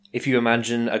if you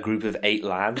imagine a group of 8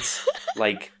 lads,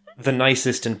 like the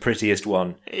nicest and prettiest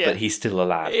one, but he's still a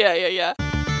lad. Yeah.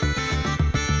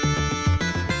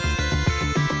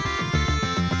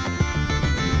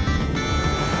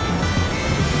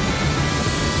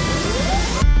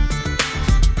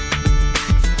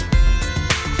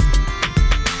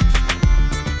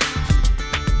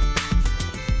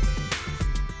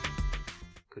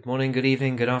 Good morning, good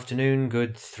evening, good afternoon,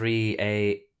 good 3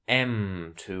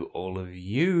 a.m. to all of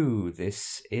you.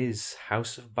 This is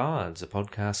House of Bards, a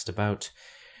podcast about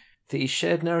the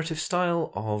shared narrative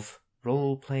style of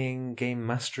role-playing, game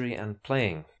mastery, and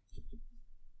playing.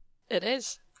 It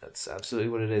is. That's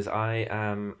absolutely what it is. I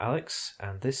am Alex,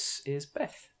 and this is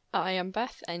Beth. I am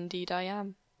Beth, indeed I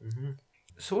am. Mm-hmm.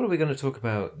 So what are we going to talk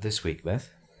about this week,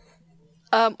 Beth?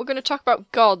 We're going to talk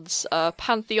about gods,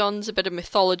 pantheons, a bit of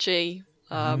mythology,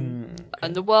 Okay.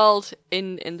 and the world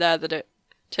in there that it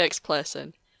takes place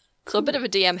in. So a bit of a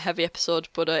DM-heavy episode,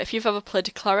 but if you've ever played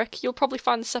a cleric, you'll probably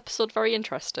find this episode very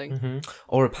interesting. Mm-hmm.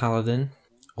 Or a paladin,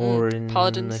 or in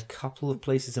paladins. a couple of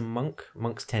places a monk.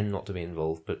 Monks tend not to be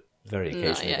involved, but very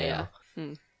occasionally they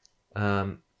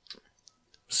are.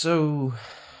 So,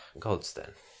 gods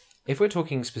then. If we're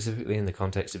talking specifically in the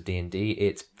context of D&D,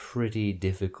 it's pretty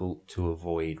difficult to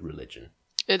avoid religion.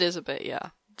 It is a bit, yeah.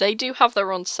 They do have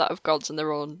their own set of gods and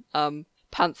their own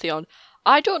pantheon.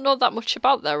 I don't know that much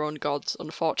about their own gods,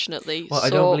 unfortunately. Well,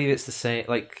 I don't believe it's the same.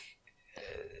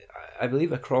 I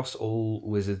believe across all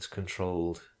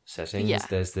Wizards-controlled settings,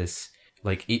 there's this...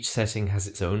 each setting has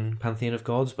its own pantheon of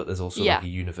gods, but there's also a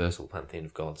universal pantheon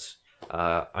of gods.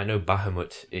 I know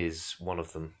Bahamut is one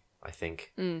of them, I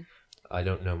think. I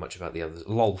don't know much about the others.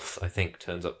 Lolth, I think,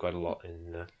 turns up quite a lot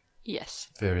in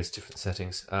various different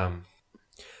settings.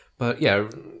 But yeah,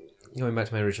 going back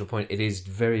to my original point, it is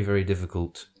very, very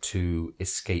difficult to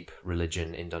escape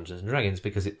religion in Dungeons & Dragons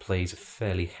because it plays a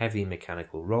fairly heavy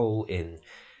mechanical role in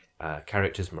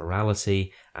characters'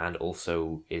 morality and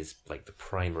also is like the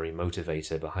primary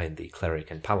motivator behind the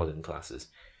cleric and paladin classes.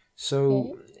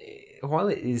 So while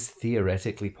it is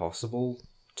theoretically possible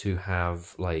to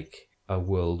have a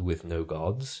world with no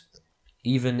gods,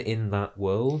 even in that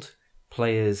world,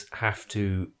 players have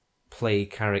to play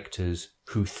characters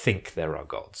who think there are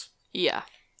gods. Yeah.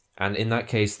 And in that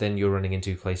case, then you're running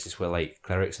into places where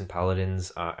clerics and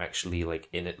paladins are actually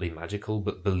innately magical,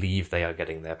 but believe they are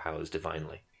getting their powers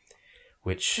divinely.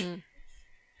 Which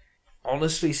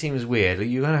honestly seems weird.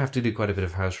 You're going to have to do quite a bit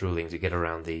of house ruling to get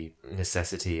around the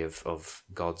necessity of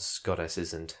gods,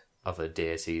 goddesses, and other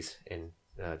deities in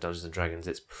Dungeons & Dragons.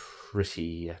 It's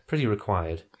pretty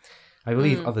required. I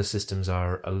believe other systems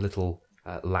are a little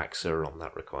laxer on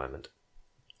that requirement.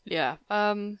 Yeah.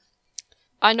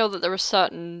 I know that there are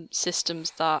certain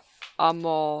systems that are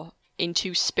more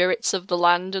into spirits of the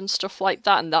land and stuff like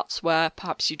that, and that's where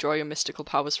perhaps you draw your mystical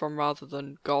powers from rather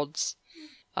than gods.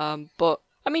 But,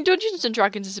 I mean, Dungeons &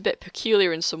 Dragons is a bit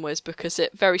peculiar in some ways because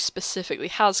it very specifically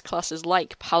has classes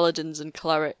like paladins and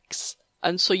clerics,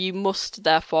 and so you must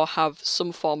therefore have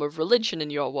some form of religion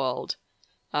in your world,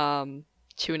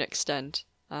 to an extent.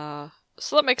 So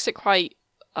that makes it quite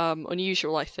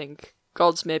unusual, I think.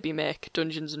 Gods maybe make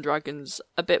Dungeons & Dragons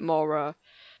a bit more...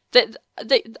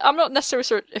 I'm not necessarily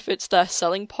sure if it's their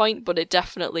selling point, but it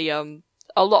definitely... a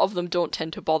lot of them don't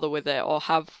tend to bother with it or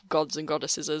have gods and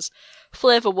goddesses as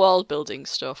flavour world-building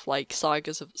stuff, like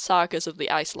sagas of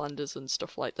the Icelanders and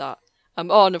stuff like that.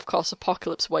 And of course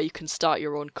Apocalypse, where you can start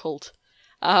your own cult.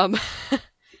 And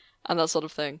that sort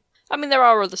of thing. I mean, there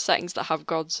are other settings that have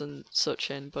gods and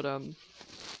such in, but...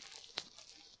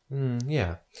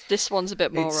 yeah. This one's a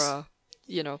bit more,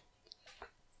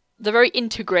 they're very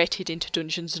integrated into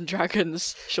Dungeons &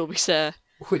 Dragons, shall we say.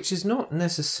 Which is not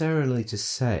necessarily to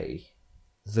say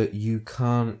that you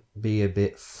can't be a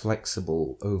bit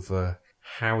flexible over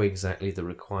how exactly the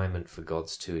requirement for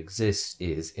gods to exist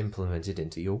is implemented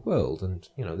into your world. And,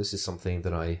 this is something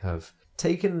that I have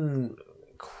taken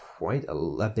quite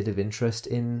a bit of interest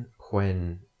in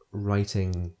when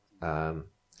writing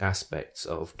aspects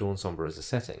of Dawnsomber as a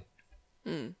setting.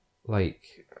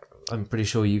 I'm pretty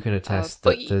sure you can attest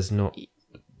that there's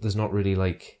not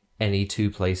really any two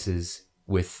places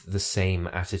with the same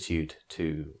attitude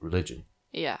to religion.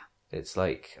 Yeah. It's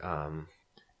in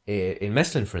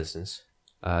Meslin, for instance,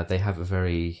 they have a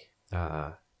very,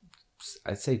 I'd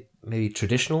say maybe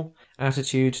traditional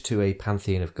attitude to a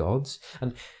pantheon of gods.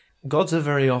 And gods are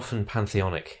very often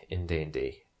pantheonic in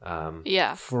D&D.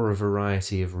 For a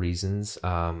variety of reasons.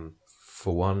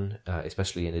 For one,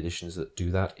 especially in editions that do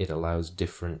that, it allows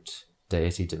different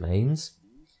deity domains.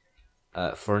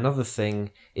 For another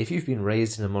thing, if you've been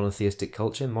raised in a monotheistic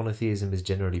culture, monotheism is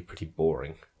generally pretty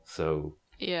boring. So,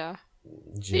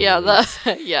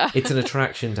 Yeah, it's an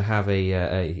attraction to have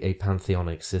a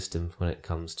pantheonic system when it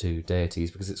comes to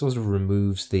deities, because it sort of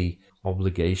removes the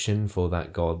obligation for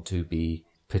that god to be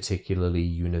particularly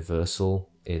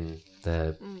universal in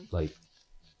their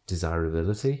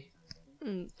desirability.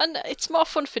 And it's more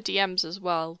fun for DMs as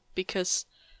well, because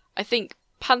I think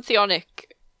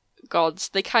pantheonic gods,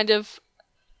 they give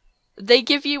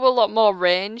you a lot more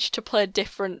range to play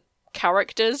different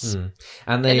characters.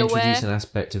 And they introduce an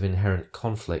aspect of inherent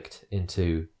conflict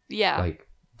into like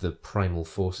the primal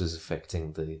forces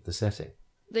affecting the setting.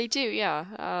 They do,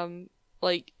 yeah.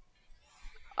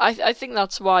 I think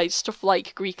that's why stuff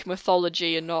like Greek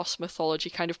mythology and Norse mythology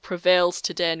kind of prevails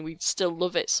today, and we still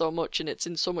love it so much, and it's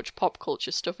in so much pop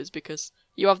culture stuff, is because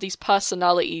you have these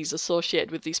personalities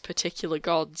associated with these particular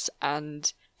gods,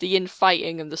 and the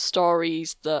infighting and the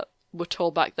stories that were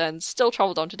told back then still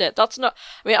travel down today.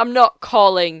 I'm not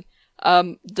calling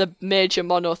the major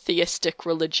monotheistic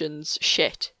religions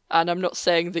shit, and I'm not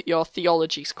saying that your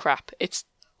theology's crap. It's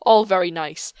all very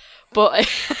nice, but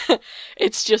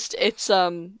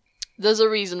there's a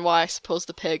reason why I suppose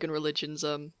the pagan religions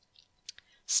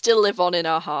still live on in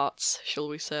our hearts, shall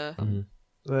we say.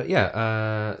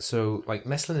 So like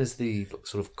Meslin is the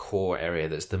sort of core area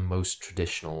that's the most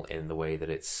traditional in the way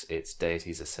that its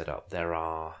deities are set up. There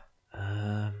are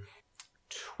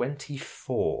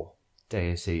 24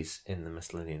 deities in the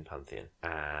Meslinian pantheon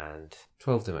and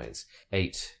 12 domains,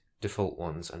 8 default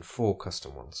ones and 4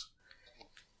 custom ones.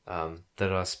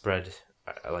 That are spread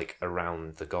like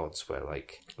around the gods, where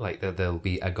like there'll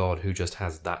be a god who just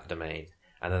has that domain,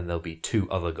 and then there'll be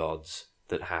 2 other gods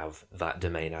that have that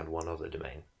domain and 1 other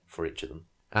domain for each of them.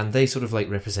 And they sort of like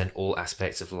represent all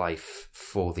aspects of life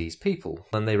for these people,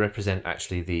 and they represent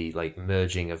actually the like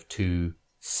merging of 2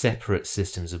 separate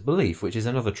systems of belief, which is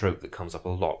another trope that comes up a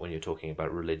lot when you're talking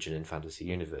about religion in fantasy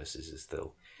universes, is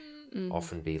they'll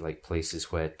often be like places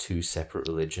where 2 separate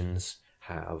religions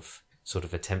have sort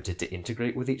of attempted to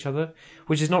integrate with each other,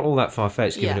 which is not all that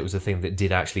far-fetched, given it was a thing that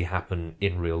did actually happen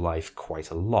in real life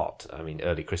quite a lot. I mean,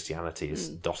 early Christianity is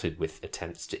dotted with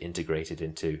attempts to integrate it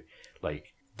into,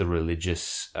 like, the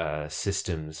religious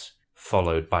systems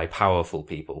followed by powerful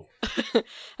people.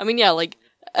 I mean, yeah, like,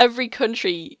 every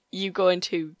country you go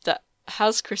into that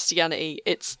has Christianity,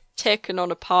 it's taken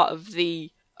on a part of the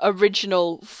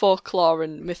original folklore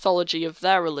and mythology of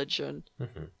their religion.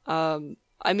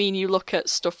 I mean, you look at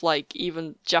stuff like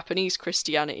even Japanese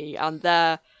Christianity, and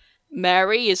their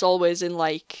Mary is always in,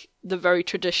 like, the very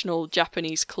traditional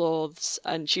Japanese clothes,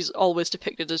 and she's always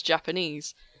depicted as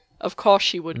Japanese. Of course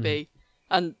she would be.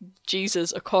 And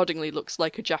Jesus, accordingly, looks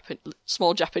like a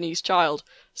small Japanese child.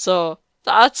 So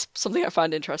that's something I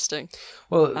find interesting.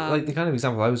 Well, like, the kind of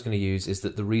example I was going to use is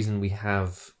that the reason we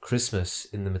have Christmas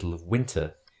in the middle of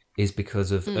winter is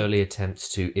because of early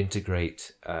attempts to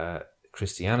integrate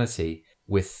Christianity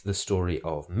with the story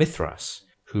of Mithras,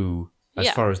 who, as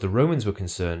far as the Romans were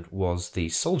concerned, was the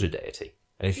soldier deity.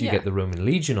 And if you get the Roman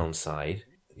legion on side,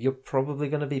 you're probably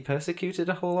going to be persecuted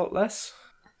a whole lot less.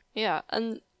 Yeah,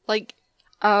 and, like,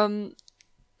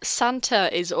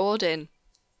 Santa is Odin.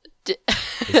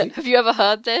 Have you ever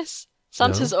heard this?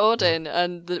 Santa's Odin,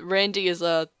 and the reindeers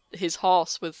are his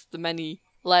horse with the many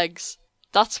legs.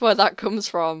 That's where that comes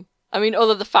from. I mean, other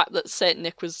than the fact that Saint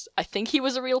Nick I think he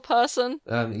was a real person.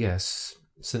 Yes,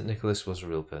 St. Nicholas was a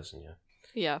real person, yeah.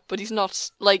 Yeah, but he's not,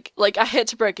 like, I hate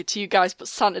to break it to you guys, but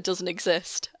Santa doesn't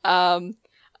exist. And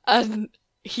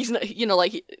he's not,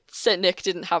 like, Saint Nick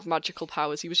didn't have magical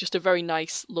powers. He was just a very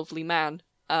nice, lovely man,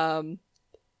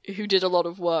 who did a lot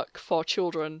of work for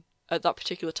children at that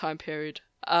particular time period.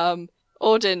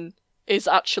 Odin is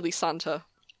actually Santa,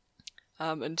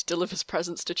 and delivers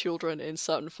presents to children in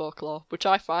certain folklore, which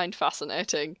I find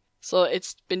fascinating. So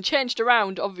it's been changed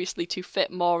around, obviously, to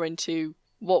fit more into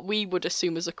what we would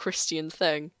assume is a Christian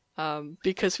thing,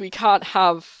 because we can't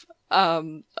have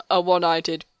a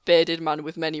one-eyed bearded man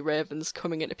with many ravens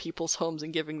coming into people's homes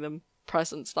and giving them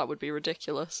presents. That would be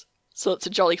ridiculous. So it's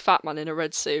a jolly fat man in a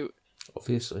red suit.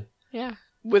 Obviously. Yeah.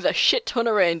 With a shit ton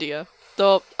of reindeer.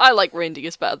 Though I like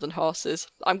reindeers better than horses.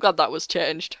 I'm glad that was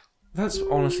changed. That's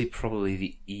honestly probably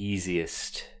the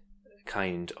easiest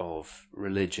kind of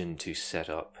religion to set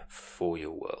up for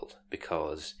your world,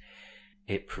 because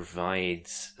it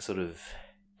provides sort of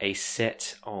a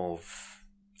set of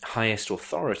highest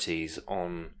authorities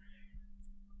on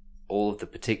all of the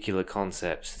particular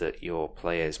concepts that your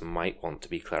players might want to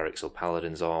be clerics or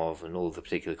paladins of, and all of the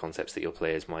particular concepts that your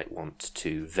players might want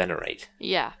to venerate.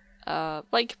 Yeah.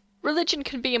 Like, religion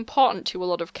can be important to a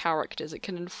lot of characters. It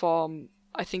can inform,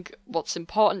 I think, what's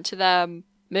important to them,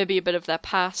 maybe a bit of their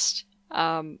past.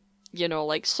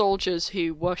 Like soldiers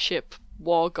who worship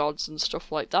war gods and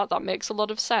stuff like that. That makes a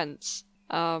lot of sense.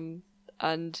 And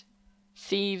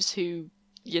thieves who,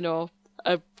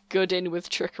 are good in with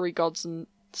trickery gods and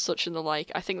such and the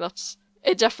like. I think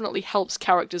it definitely helps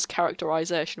characters'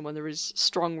 characterization when there is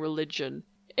strong religion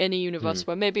in a universe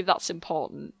where maybe that's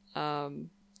important.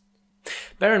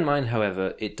 Bear in mind,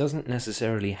 however, it doesn't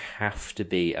necessarily have to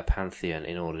be a pantheon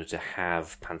in order to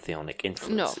have pantheonic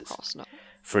influences. No, of course not.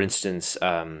 For instance,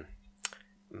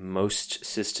 most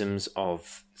systems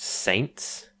of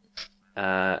saints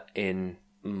in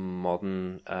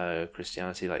modern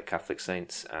Christianity, like Catholic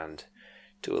saints and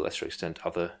to a lesser extent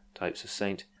other types of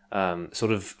saint,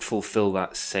 sort of fulfill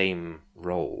that same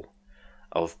role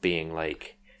of being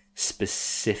like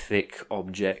specific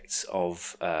objects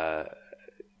of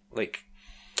like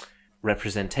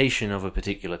representation of a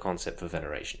particular concept for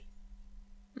veneration.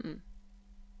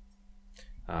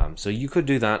 So you could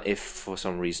do that if for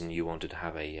some reason you wanted to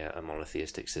have a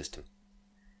monotheistic system.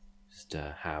 Just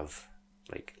have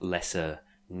like lesser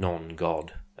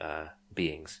non-god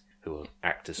beings who will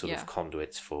act as sort of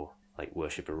conduits for like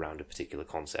worship around a particular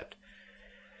concept.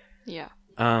 Yeah.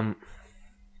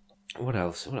 What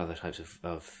else? What other types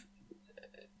of...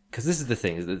 Because this is the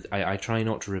thing, is that I try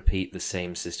not to repeat the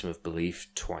same system of belief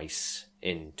twice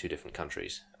in two different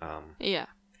countries. Yeah.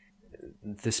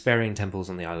 The Sparing Temples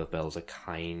on the Isle of Bells are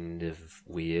kind of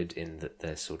weird in that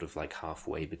they're sort of like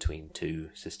halfway between two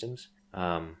systems.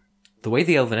 The way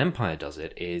the Elven Empire does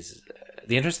it is...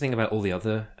 The interesting thing about all the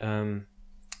other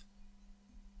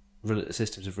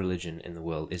systems of religion in the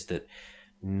world is that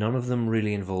none of them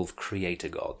really involve creator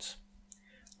gods.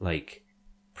 Like,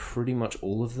 pretty much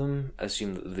all of them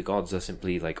assume that the gods are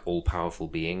simply like all-powerful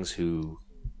beings who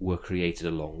were created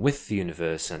along with the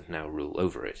universe and now rule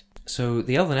over it. So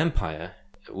the Elven Empire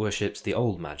worships the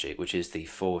old magic, which is the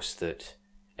force that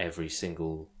every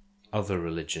single other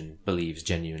religion believes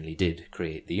genuinely did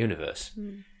create the universe.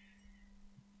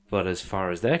 But as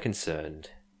far as they're concerned,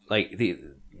 like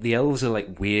the elves are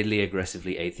like weirdly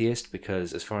aggressively atheist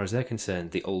because as far as they're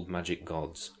concerned, the old magic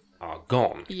gods are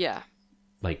gone. Yeah.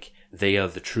 Like, they are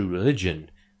the true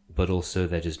religion, but also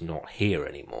they're just not here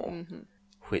anymore.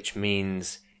 Which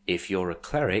means if you're a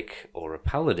cleric or a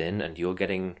paladin and you're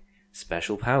getting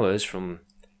special powers from,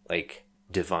 like,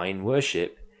 divine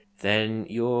worship, then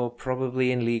you're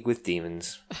probably in league with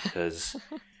demons, because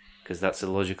that's a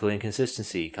logical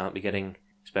inconsistency. You can't be getting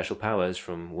special powers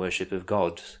from worship of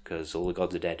God, because all the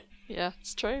gods are dead. Yeah,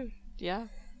 it's true. Yeah.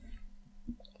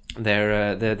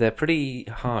 They're pretty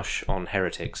harsh on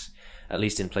heretics. At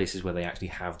least in places where they actually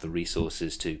have the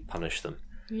resources to punish them.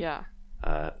 Yeah.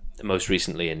 Most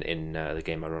recently in the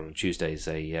game I run on Tuesdays,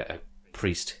 a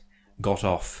priest got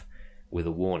off with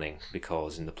a warning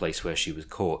because in the place where she was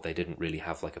caught, they didn't really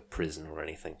have like a prison or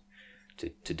anything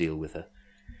to deal with her.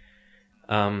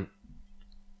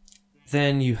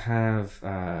 Then you have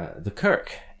the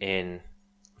Kirk in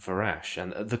Varash.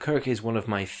 And the Kirk is one of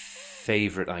my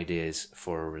favourite ideas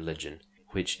for a religion,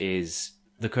 which is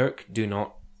the Kirk do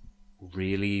not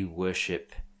really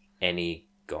worship any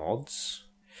gods,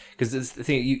 because the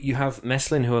thing you have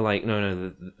Meslin who are like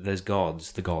no there's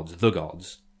gods, the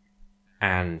gods,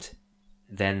 and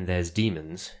then there's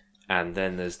demons, and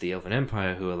then there's the Elven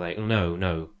Empire who are like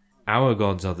no our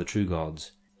gods are the true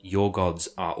gods, your gods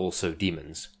are also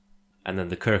demons, and then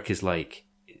the Kirk is like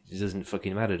it doesn't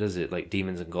fucking matter, does it? Like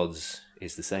demons and gods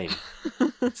is the same.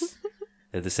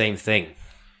 They're the same thing.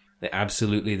 They're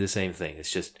absolutely the same thing.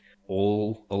 It's just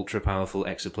all ultra-powerful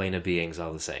exoplanar beings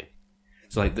are the same.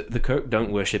 So, like, the Kirk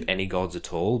don't worship any gods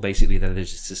at all. Basically, they're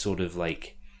just a sort of,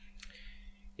 like...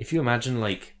 If you imagine,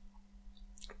 like,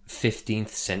 15th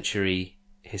century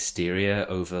hysteria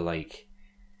over, like,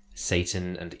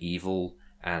 Satan and evil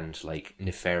and, like,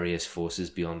 nefarious forces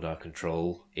beyond our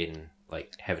control in,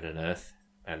 like, heaven and earth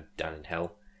and down in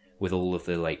hell, with all of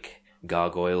the, like,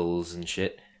 gargoyles and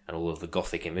shit and all of the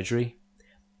gothic imagery,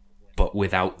 but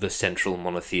without the central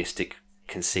monotheistic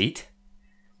conceit.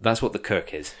 That's what the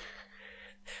Kirk is.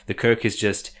 The Kirk is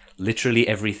just literally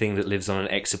everything that lives on an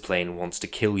exoplane wants to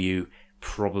kill you,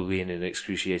 probably in an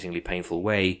excruciatingly painful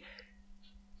way.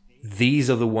 These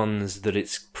are the ones that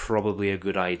it's probably a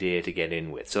good idea to get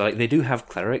in with. So like they do have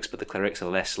clerics, but the clerics are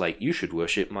less like, you should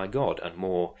worship my god, and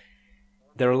more...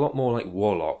 They're a lot more like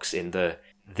warlocks in the,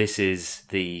 this is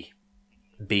the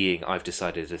being I've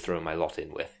decided to throw my lot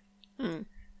in with.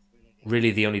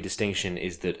 Really, the only distinction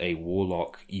is that a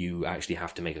warlock you actually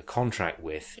have to make a contract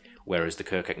with, whereas the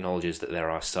Kirk acknowledges that there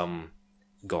are some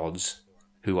gods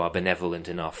who are benevolent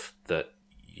enough that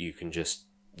you can just,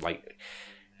 like,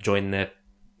 join their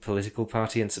political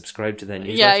party and subscribe to their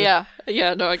newsletter.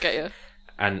 Yeah, no, I get you.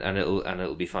 And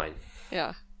it'll be fine.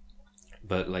 Yeah.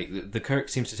 but like the Kirk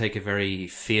seems to take a very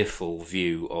fearful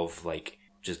view of like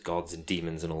just gods and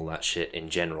demons and all that shit in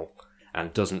general,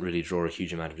 and doesn't really draw a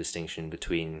huge amount of distinction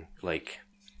between like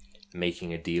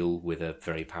making a deal with a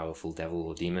very powerful devil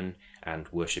or demon and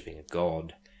worshipping a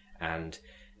god, and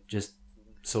just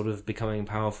sort of becoming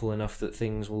powerful enough that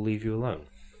things will leave you alone.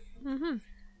 Mm-hmm.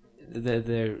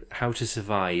 They're how to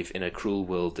survive in a cruel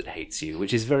world that hates you,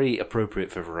 which is very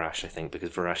appropriate for Varash, I think,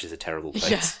 because Varash is a terrible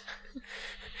place.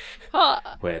 Yeah.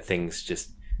 Where things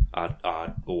just are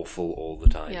awful all the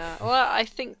time. Yeah, well, I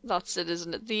think that's it,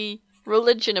 isn't it? The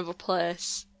religion of a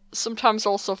place sometimes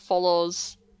also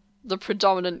follows the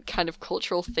predominant kind of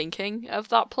cultural thinking of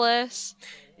that place.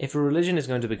 If a religion is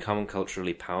going to become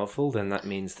culturally powerful, then that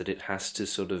means that it has to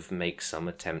sort of make some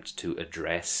attempt to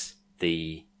address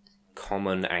the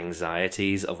common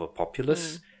anxieties of a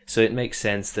populace. So it makes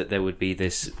sense that there would be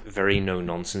this very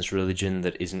no-nonsense religion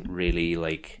that isn't really,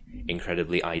 like,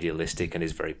 incredibly idealistic and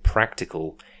is very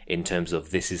practical in terms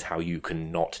of this is how you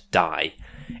can not die,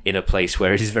 in a place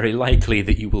where it is very likely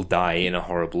that you will die in a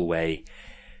horrible way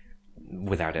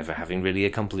without ever having really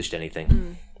accomplished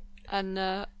anything. And,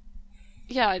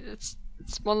 yeah, it's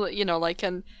one that, you know, like,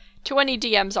 and to any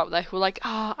DMs out there who are like,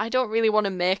 I don't really want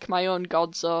to make my own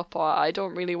gods up, or I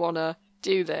don't really want to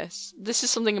do this. This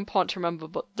is something important to remember,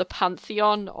 but the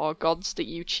pantheon or gods that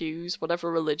you choose,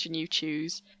 whatever religion you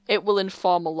choose, it will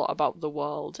inform a lot about the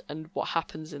world and what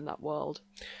happens in that world.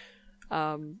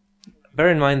 Bear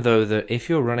in mind, though, that if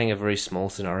you're running a very small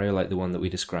scenario like the one that we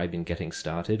described in Getting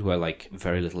Started, where like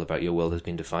very little about your world has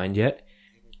been defined yet,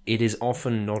 it is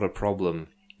often not a problem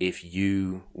if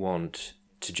you want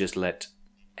to just let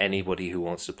anybody who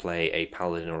wants to play a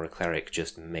paladin or a cleric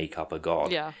just make up a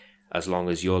god. Yeah. As long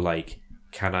as you're like,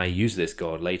 can I use this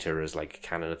god later as like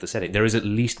canon of the setting? There is at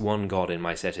least one god in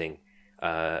my setting.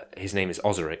 His name is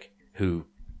Osiric, who,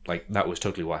 like, that was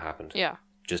totally what happened. Yeah.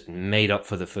 Just made up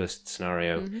for the first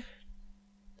scenario.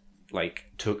 Like,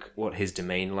 took what his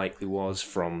domain likely was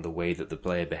from the way that the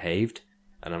player behaved,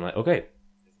 and I'm like, okay,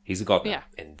 he's a god now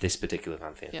in this particular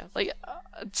pantheon. Yeah, like,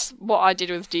 it's what I did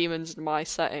with demons in my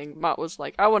setting. Matt was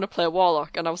like, I want to play a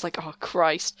warlock, and I was like, oh,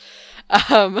 Christ.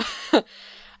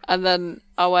 And then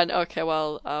I went, okay,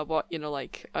 well, what, you know,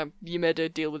 like, you made a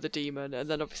deal with the demon, and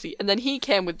then obviously, and then he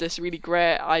came with this really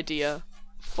great idea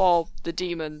for the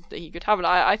demon that he could have, and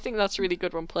I think that's really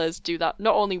good when players do that,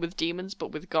 not only with demons,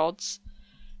 but with gods,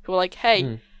 who are like,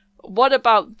 hey, what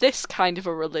about this kind of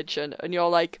a religion? And you're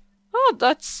like, oh,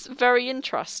 that's very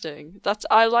interesting.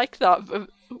 I like that.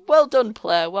 Well done,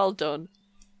 player, well done.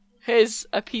 Here's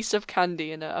a piece of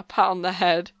candy and a pat on the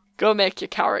head. Go make your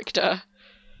character.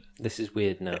 This is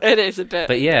weird now. It is a bit.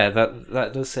 But yeah,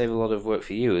 that does save a lot of work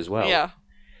for you as well. Yeah.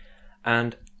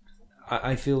 And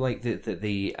I feel like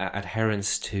the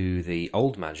adherence to the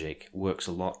old magic works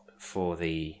a lot for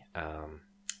the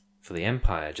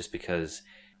Empire, just because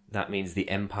that means the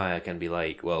Empire can be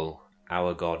like, well,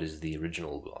 our god is the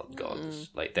original gods.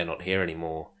 Like, they're not here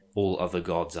anymore. All other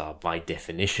gods are, by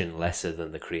definition, lesser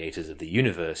than the creators of the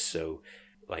universe, so,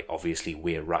 like, obviously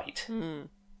we're right.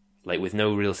 Like, with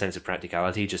no real sense of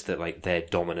practicality, just that, like, their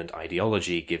dominant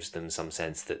ideology gives them some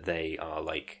sense that they are,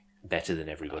 like, better than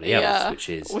everybody else, which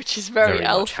is very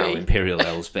elfy. Much how Imperial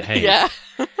Elves behave. Yeah.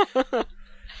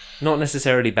 Not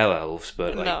necessarily Bell Elves,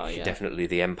 but, like, definitely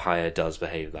the Empire does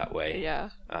behave that way. Yeah.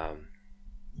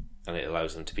 And it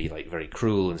allows them to be, like, very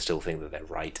cruel and still think that they're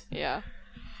right. Yeah.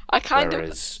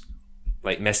 Whereas,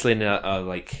 like, Meslin are,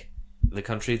 like, the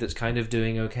country that's kind of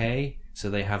doing okay,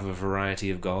 so they have a variety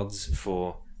of gods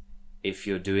for if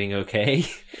you're doing okay.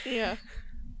 Yeah.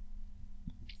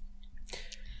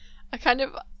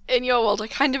 In your world, I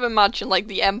kind of imagine, like,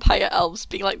 the Empire Elves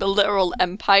being, like, the literal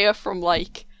Empire from,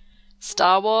 like,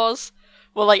 Star Wars,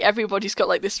 where, like, everybody's got,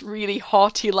 like, this really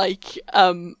haughty, like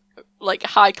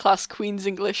high-class Queen's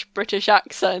English British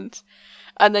accent,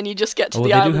 and then you just get to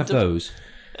the island have those.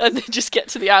 And then just get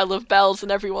to the Isle of Bells,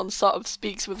 and everyone sort of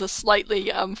speaks with a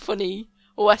slightly funny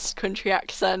West Country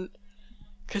accent,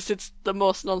 because it's the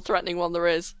most non-threatening one there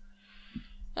is.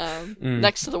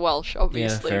 Next to the Welsh,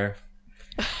 obviously. Yeah,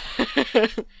 fair.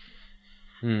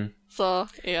 So,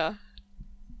 yeah.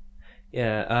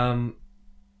 Yeah,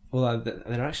 well,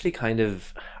 they're actually kind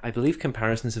of... I believe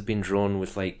comparisons have been drawn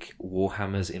with, like,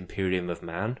 Warhammer's Imperium of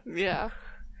Man. Yeah.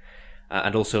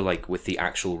 And also, like, with the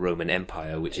actual Roman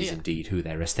Empire, which is indeed who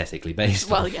they're aesthetically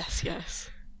based on. Well, yes.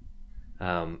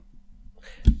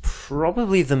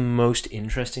 Probably the most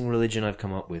interesting religion I've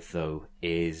come up with, though,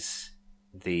 is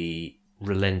the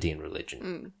Relendian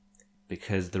religion.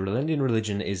 Because the Relendian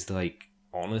religion is, like,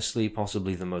 honestly,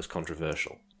 possibly the most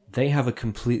controversial. They have a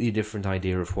completely different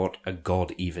idea of what a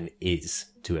god even is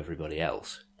to everybody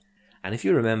else. And if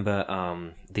you remember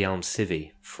the Alm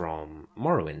Civvy from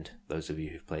Morrowind, those of you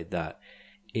who've played that,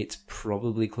 it's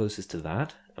probably closest to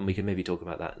that, and we can maybe talk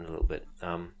about that in a little bit.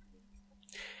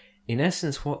 In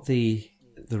essence, what the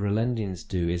Relendians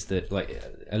do is that, like,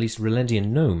 at least Relendian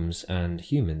gnomes and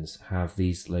humans have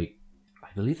these, like,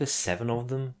 I believe there's 7 of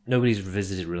them. Nobody's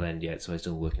visited Relend yet, so I'm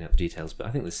still working out the details, but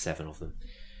I think there's 7 of them,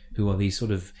 who are these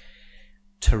sort of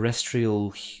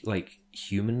terrestrial, like,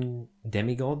 human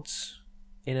demigods,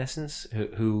 in essence,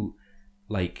 who,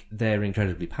 like, they're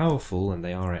incredibly powerful, and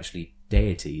they are actually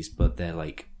deities, but they're,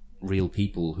 like, real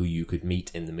people who you could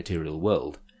meet in the material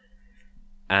world.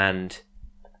 And,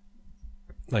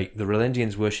 like, the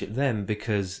Relendians worship them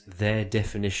because their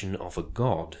definition of a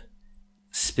god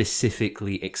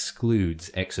specifically excludes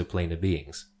exoplanar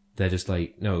beings. They're just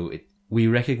like, no, we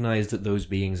recognize that those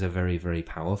beings are very, very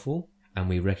powerful, and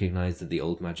we recognize that the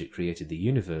old magic created the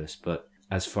universe, but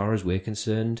as far as we're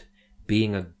concerned,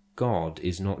 being a god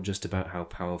is not just about how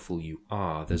powerful you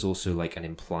are. There's also, like, an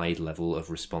implied level of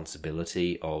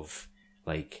responsibility, of,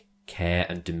 like, care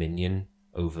and dominion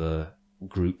over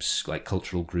groups, like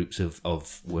cultural groups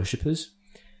of worshippers.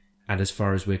 And as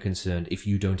far as we're concerned, if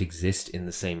you don't exist in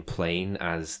the same plane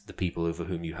as the people over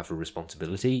whom you have a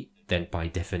responsibility, then by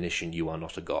definition you are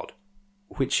not a god.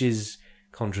 Which is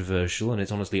controversial, and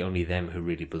it's honestly only them who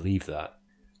really believe that.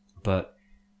 But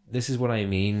this is what I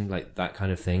mean, like, that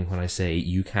kind of thing, when I say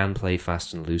you can play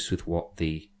fast and loose with what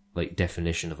the, like,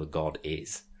 definition of a god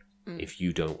is. If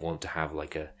you don't want to have,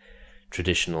 like, a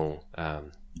traditional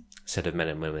set of men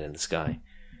and women in the sky.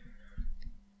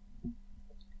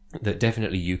 That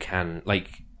definitely you can,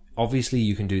 like, obviously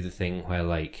you can do the thing where,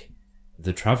 like,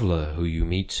 the traveller who you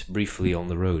meet briefly on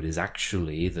the road is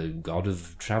actually the god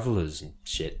of travellers and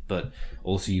shit, but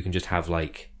also you can just have,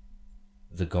 like,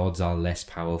 the gods are less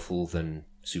powerful than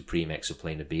supreme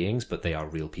exoplanar beings, but they are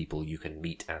real people you can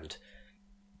meet and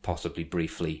possibly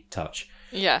briefly touch.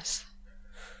 Yes.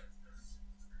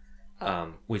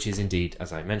 Which is indeed,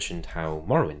 as I mentioned, how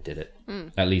Morrowind did it,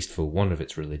 at least for one of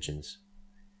its religions.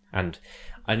 And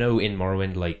I know in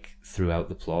Morrowind, like, throughout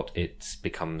the plot, it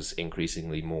becomes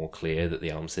increasingly more clear that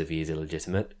the Alm Civvy is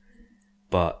illegitimate,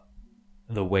 but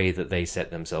the way that they set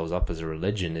themselves up as a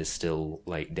religion is still,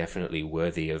 like, definitely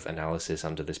worthy of analysis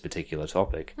under this particular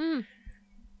topic.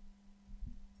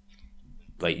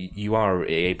 Like, you are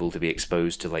able to be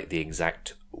exposed to, like, the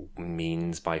exact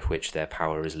means by which their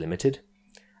power is limited,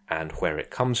 and where it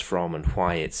comes from, and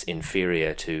why it's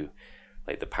inferior to,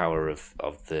 like, the power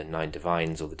of the Nine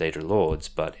Divines or the Daedra Lords,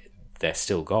 but they're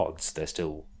still gods, they're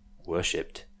still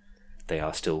worshipped, they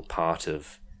are still part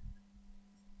of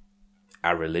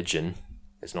our religion.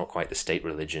 It's not quite the state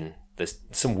religion. There's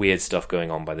some weird stuff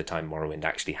going on by the time Morrowind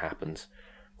actually happens,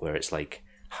 where it's, like,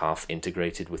 half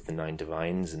integrated with the Nine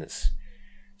Divines, and it's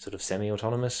sort of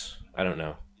semi-autonomous. I don't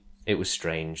know. It was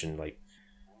strange, and, like,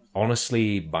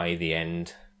 honestly, by the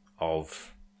end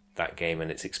of that game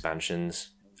and its expansions,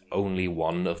 only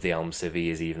one of the Alm Civvy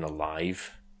is even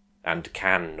alive, and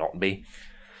can not be.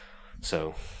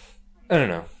 So, I don't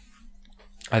know.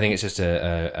 I think it's just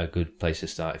a good place to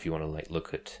start if you want to, like,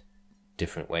 look at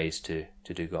different ways to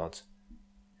do gods.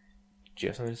 Do you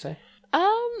have something to say?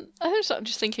 I was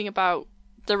just thinking about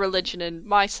the religion in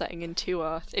my setting in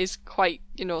 2Earth is quite,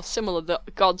 similar,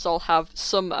 that gods all have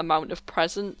some amount of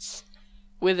presence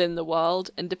within the world,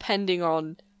 and depending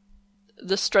on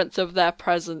the strength of their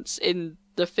presence in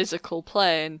the physical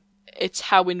plane, it's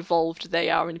how involved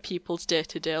they are in people's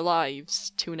day-to-day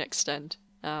lives, to an extent.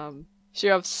 So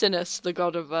you have Sinis, the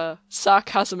god of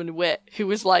sarcasm and wit, who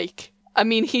is like, I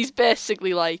mean, he's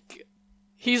basically like,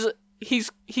 he's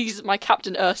my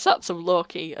Captain Ersatz of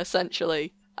Loki,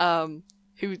 essentially,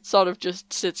 who sort of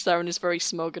just sits there and is very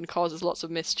smug and causes lots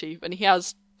of mischief, and he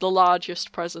has the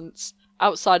largest presence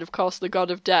outside, of course, the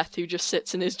god of death, who just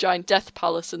sits in his giant death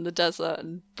palace in the desert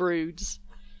and broods.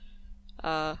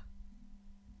 And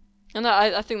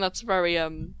I think that's very,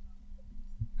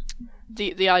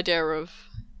 the idea of,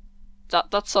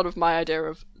 that's sort of my idea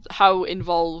of how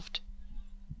involved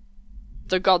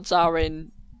the gods are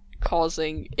in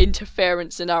causing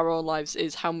interference in our own lives,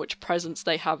 is how much presence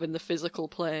they have in the physical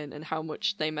plane and how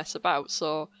much they mess about.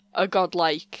 So a god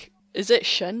like, is it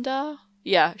Shendar?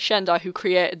 Yeah, Shendar, who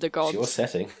created the gods. It's your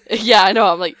setting. Yeah, I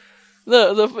know, I'm like,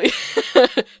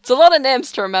 it's a lot of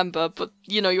names to remember, but,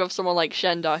 you have someone like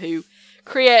Shendar who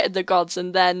created the gods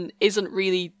and then isn't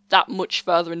really that much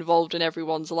further involved in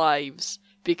everyone's lives,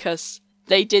 because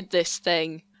they did this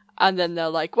thing, and then they're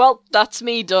like, well, that's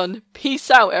me done. Peace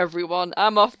out, everyone.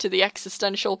 I'm off to the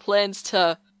existential planes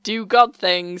to do god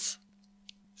things.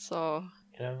 So,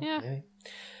 yeah.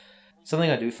 Something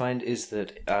I do find is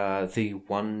that the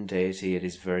one deity it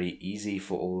is very easy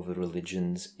for all of the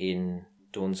religions in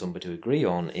Dawn Zomba to agree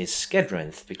on is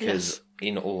Skedrenth, because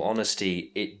in all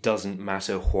honesty, it doesn't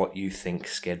matter what you think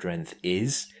Skedrenth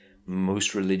is.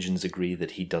 Most religions agree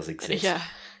that he does exist. Yeah.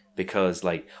 Because,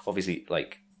 like, obviously,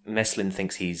 like, Meslin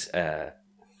thinks he's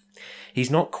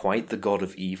not quite the god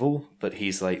of evil, but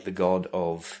he's like the god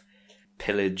of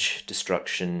pillage,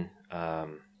 destruction,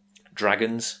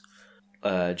 dragons,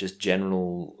 just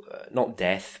general, not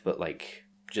death, but like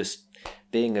just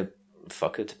being a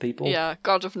fucker to people. Yeah,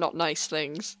 god of not nice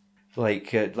things.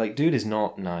 Like dude is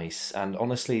not nice, and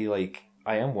honestly, like,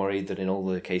 I am worried that in all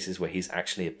the cases where he's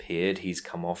actually appeared, he's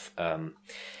come off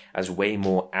as way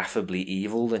more affably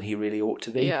evil than he really ought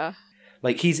to be. Yeah.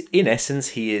 Like, he's, in essence,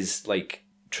 he is, like,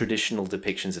 traditional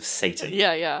depictions of Satan.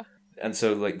 Yeah. And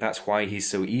so, like, that's why he's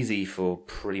so easy for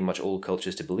pretty much all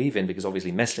cultures to believe in, because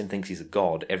obviously Meslin thinks he's a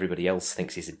god, everybody else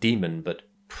thinks he's a demon, but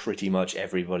pretty much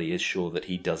everybody is sure that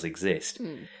he does exist.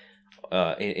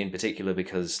 In particular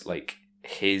because, like,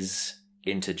 his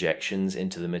interjections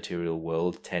into the material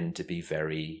world tend to be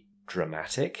very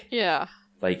dramatic. Yeah.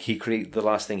 Like, the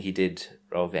last thing he did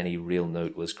of any real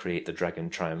note was create the Dragon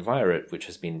Triumvirate, which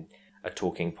has been a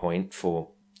talking point for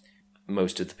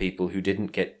most of the people who didn't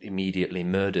get immediately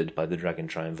murdered by the Dragon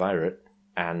Triumvirate,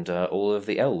 and all of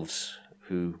the elves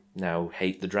who now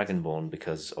hate the Dragonborn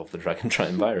because of the Dragon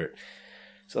Triumvirate.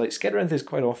 So, like, Skedrenth is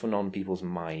quite often on people's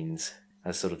minds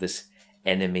as sort of this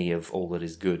enemy of all that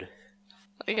is good.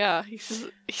 Yeah,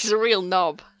 he's a real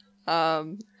knob.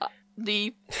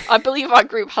 I believe our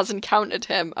group has encountered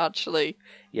him, actually.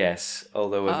 Yes,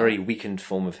 although a very weakened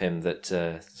form of him that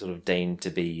sort of deigned to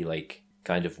be, like,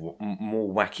 kind of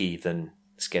more wacky than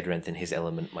Skedrenth in his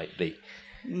element might be.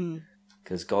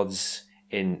 Because gods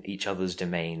in each other's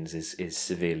domains is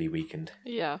severely weakened.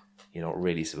 Yeah. You're not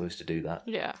really supposed to do that.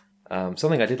 Yeah.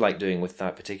 Something I did like doing with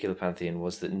that particular pantheon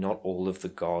was that not all of the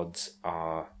gods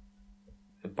are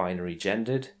binary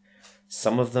gendered.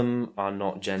 Some of them are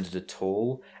not gendered at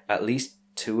all. At least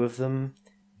 2 of them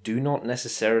do not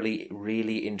necessarily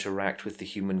really interact with the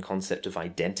human concept of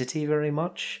identity very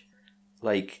much.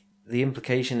 Like, the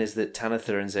implication is that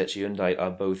Tanitha and Zetchiundite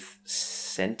are both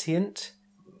sentient,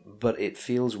 but it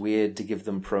feels weird to give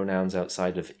them pronouns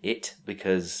outside of it,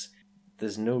 because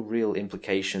there's no real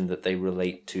implication that they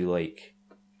relate to, like,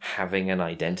 having an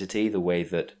identity the way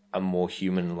that a more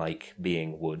human-like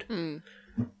being would.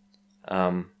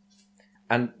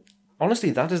 And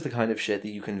honestly, that is the kind of shit that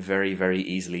you can very, very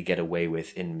easily get away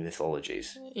with in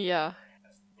mythologies. Yeah.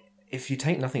 If you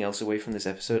take nothing else away from this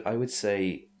episode, I would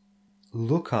say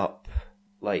look up,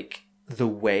 like, the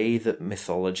way that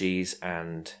mythologies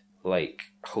and,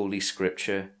 like, holy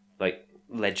scripture, like,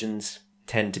 legends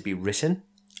tend to be written.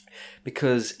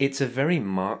 Because it's a very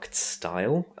marked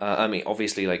style. I mean,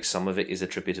 obviously, like, some of it is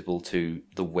attributable to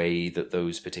the way that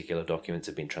those particular documents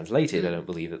have been translated. I don't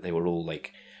believe that they were all,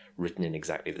 like, written in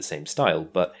exactly the same style.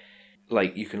 But,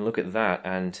 like, you can look at that,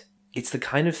 and it's the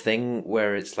kind of thing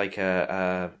where it's like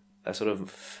a sort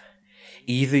of...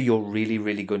 Either you're really,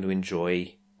 really going to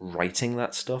enjoy writing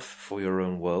that stuff for your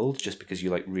own world, just because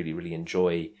you, like, really, really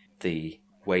enjoy the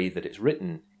way that it's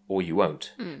written, or you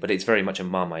won't. But it's very much a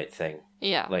Marmite thing.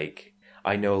 Yeah. Like,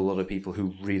 I know a lot of people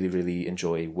who really, really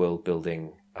enjoy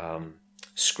world-building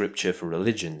scripture for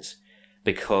religions,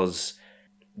 because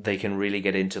they can really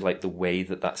get into, like, the way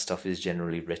that stuff is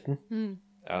generally written.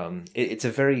 It's a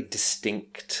very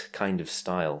distinct kind of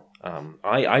style.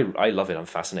 I love it. I'm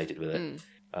fascinated with it,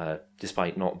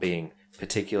 despite not being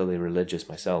particularly religious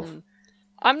myself.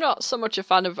 I'm not so much a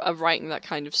fan of writing that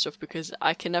kind of stuff, because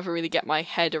I can never really get my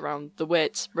head around the way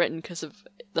it's written because of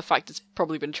the fact it's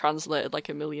probably been translated like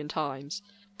a million times.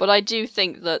 But I do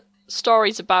think that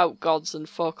stories about gods and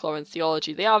folklore and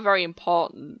theology, they are very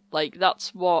important. Like,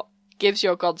 that's what gives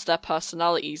your gods their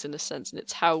personalities, in a sense, and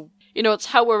it's how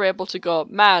we're able to go,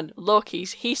 man,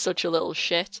 Loki's, he's such a little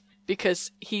shit,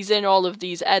 because he's in all of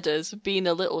these Eddas being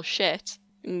a little shit,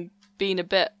 and being a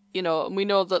bit, and we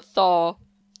know that Thor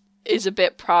is a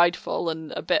bit prideful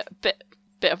and a bit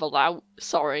of a lout,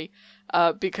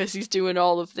 because he's doing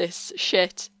all of this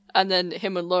shit, and then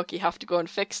him and Loki have to go and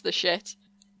fix the shit,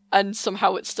 and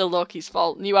somehow it's still Loki's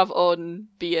fault. And you have Odin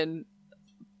being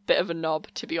a bit of a knob,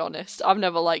 to be honest. I've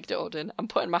never liked Odin. I'm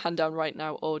putting my hand down right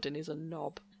now. Odin is a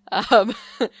knob.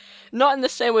 Not in the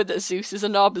same way that Zeus is a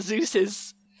knob. Zeus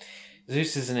is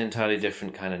an entirely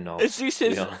different kind of knob. Zeus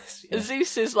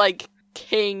is like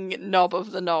king knob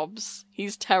of the knobs.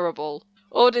 He's terrible.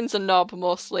 Odin's a knob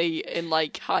mostly in,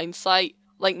 like, hindsight.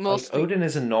 Like, mostly... Odin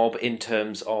is a knob in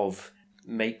terms of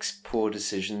makes poor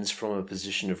decisions from a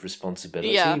position of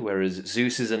responsibility, Yeah. whereas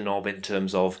Zeus is a knob in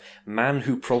terms of man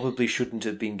who probably shouldn't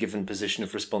have been given position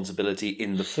of responsibility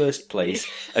in the first place,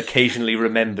 occasionally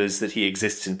remembers that he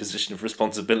exists in position of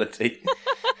responsibility.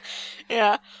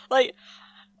 Yeah, like,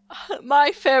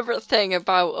 my favourite thing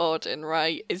about Odin,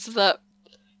 right, is that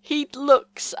he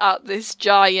looks at this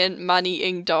giant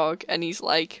man-eating dog and he's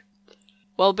like,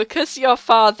 well, because your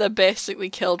father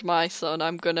basically killed my son,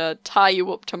 I'm gonna tie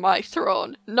you up to my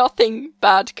throne. Nothing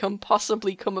bad can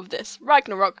possibly come of this.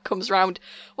 Ragnarok comes round.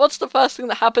 What's the first thing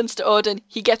that happens to Odin?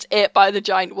 He gets ate by the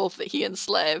giant wolf that he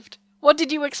enslaved. What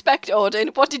did you expect, Odin?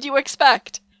 What did you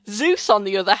expect? Zeus, on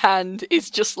the other hand,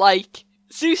 is just like...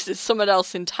 Zeus is someone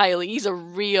else entirely. He's a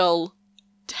real...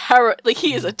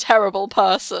 he is a terrible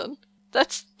person.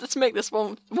 Let's make this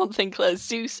one thing clear.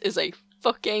 Zeus is a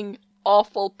fucking...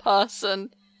 awful person.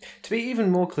 To be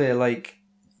even more clear, like,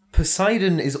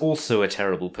 Poseidon is also a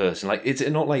terrible person. Like, it's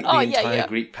not like the entire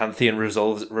Greek pantheon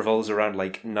revolves around,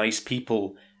 like, nice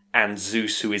people and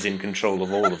Zeus, who is in control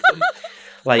of all of them.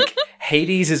 Like,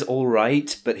 Hades is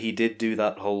alright, but he did do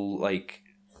that whole, like,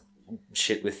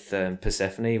 shit with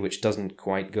Persephone, which doesn't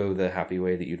quite go the happy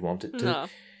way that you'd want it to. No.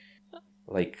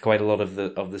 Like, quite a lot of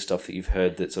the stuff that you've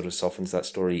heard that sort of softens that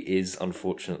story is,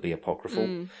 unfortunately,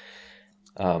 apocryphal.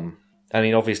 I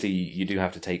mean, obviously, you do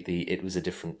have to take the "it was a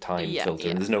different time" filter,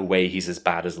 and there's no way he's as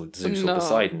bad as Zeus or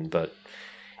Poseidon, but...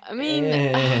 I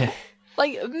mean,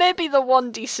 like, maybe the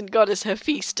one decent god is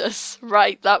Hephaestus,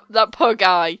 right? That poor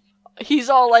guy. He's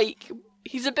all like...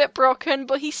 He's a bit broken,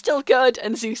 but he's still good,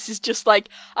 and Zeus is just like,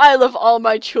 I love all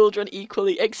my children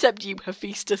equally, except you,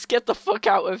 Hephaestus, get the fuck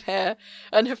out of here.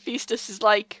 And Hephaestus is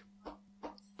like,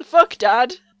 the fuck,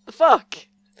 Dad? The fuck?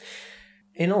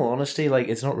 In all honesty, like,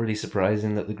 it's not really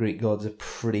surprising that the Greek gods are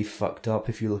pretty fucked up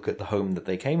if you look at the home that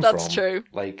they came from. That's true.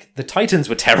 Like, the Titans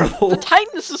were terrible. The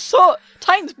Titans are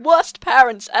Titans' worst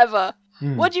parents ever.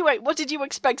 What did you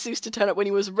expect Zeus to turn up when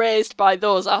he was raised by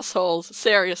those assholes?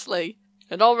 Seriously.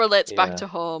 It all relates back to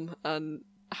home and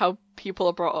how people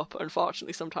are brought up,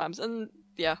 unfortunately, sometimes. And,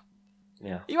 yeah.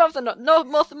 You have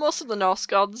most of the Norse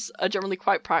gods are generally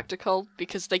quite practical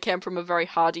because they came from a very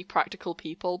hardy, practical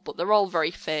people, but they're all very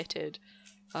fated.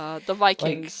 The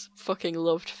Vikings fucking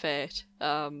loved fate.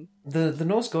 The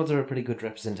Norse gods are a pretty good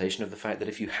representation of the fact that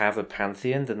if you have a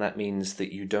pantheon, then that means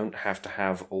that you don't have to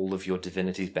have all of your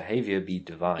divinity's behaviour be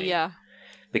divine. Yeah.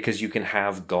 Because you can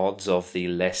have gods of the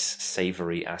less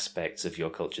savoury aspects of your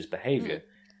culture's behaviour.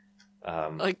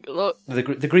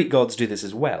 The Greek gods do this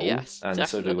as well, yes, and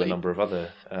definitely. so do a number of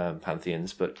other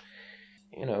pantheons, but,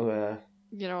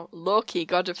 Loki,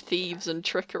 god of thieves and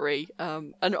trickery,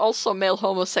 and also male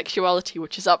homosexuality,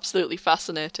 which is absolutely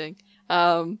fascinating.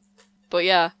 But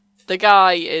yeah, the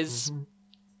guy is,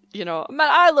 man,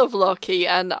 I love Loki,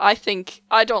 and I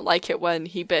don't like it when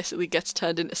he basically gets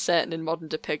turned into Satan in modern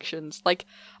depictions. Like,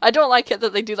 I don't like it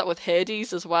that they do that with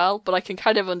Hades as well, but I can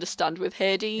kind of understand with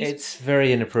Hades. It's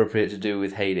very inappropriate to do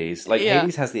with Hades. Like,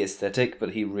 Hades has the aesthetic,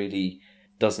 but he really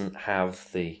doesn't have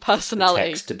the personality, the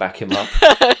text to back him up.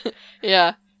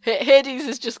 Yeah. Hades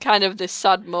is just kind of this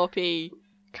sad, mopey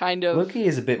kind of... Loki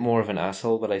is a bit more of an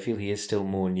asshole, but I feel he is still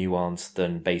more nuanced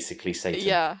than basically Satan.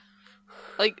 Yeah.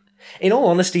 Like... In all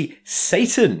honesty,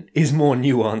 Satan is more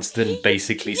nuanced than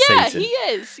basically Satan. Yeah, he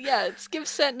is. Yeah, it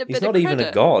gives Satan a bit of credit. He's not even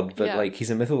a god, but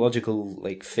he's a mythological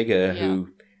figure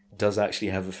who does actually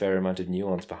have a fair amount of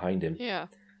nuance behind him. Yeah.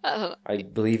 I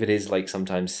believe it is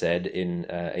sometimes said in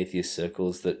atheist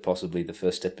circles that possibly the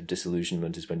first step of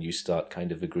disillusionment is when you start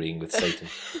kind of agreeing with Satan.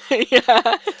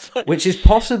 Yeah. Which is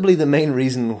possibly the main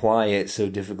reason why it's so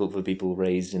difficult for people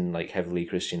raised in heavily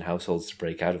Christian households to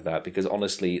break out of that, because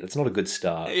honestly, that's not a good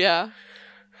start. Yeah.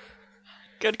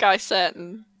 Good guy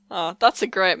Satan. Oh, that's a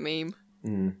great meme.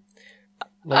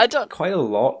 Quite a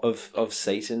lot of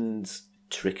Satan's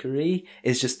trickery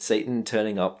is just Satan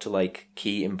turning up to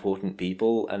key important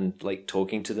people and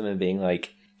talking to them and being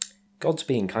like, God's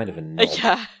being kind of a knob.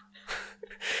 Yeah.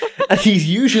 And he's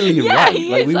usually right. We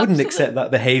wouldn't absolutely accept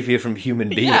that behavior from human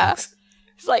beings. Yeah.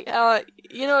 It's like,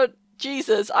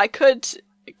 Jesus, I could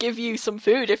give you some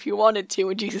food if you wanted to,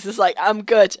 and Jesus is like, I'm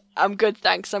good,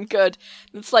 thanks, I'm good.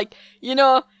 And it's like,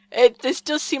 this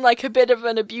does seem like a bit of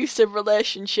an abusive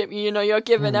relationship. You're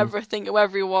giving everything to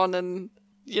everyone, and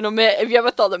have you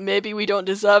ever thought that maybe we don't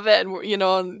deserve it,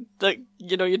 and that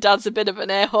your dad's a bit of an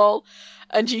a-hole,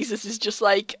 and Jesus is just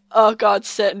like, oh God,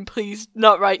 Satan, please,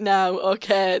 not right now.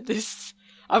 Okay,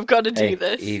 I've got to do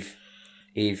this.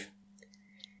 Eve,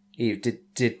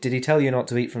 did he tell you not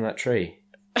to eat from that tree?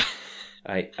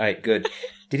 Alright, good.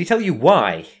 Did he tell you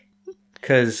why?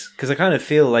 Because I kind of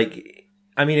feel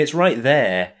it's right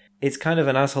there, it's kind of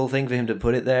an asshole thing for him to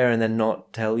put it there and then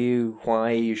not tell you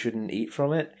why you shouldn't eat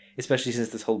from it, especially since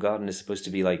this whole garden is supposed to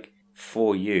be, like,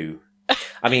 for you.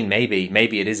 I mean, maybe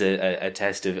it is a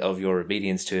test of your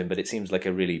obedience to him, but it seems like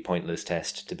a really pointless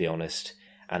test, to be honest.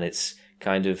 And it's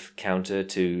kind of counter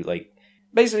to, like,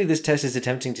 basically this test is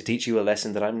attempting to teach you a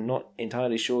lesson that I'm not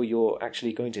entirely sure you're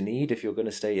actually going to need if you're going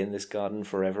to stay in this garden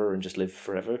forever and just live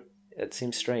forever. It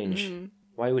seems strange.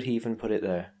 Why would he even put it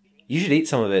there? You should eat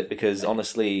some of it, because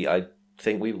honestly, I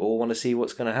think we all want to see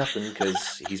what's going to happen,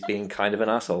 because he's being kind of an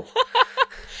asshole.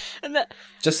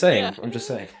 Just saying. Yeah. I'm just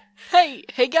saying.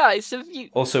 Hey guys, have you...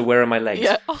 Also, where are my legs?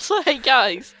 Yeah, also, hey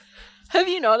guys, have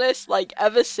you noticed, like,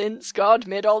 ever since God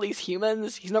made all these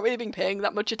humans, he's not really been paying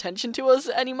that much attention to us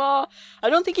anymore? I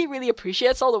don't think he really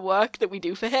appreciates all the work that we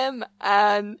do for him,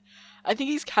 and I think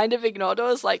he's kind of ignored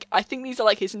us. Like, I think these are,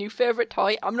 like, his new favourite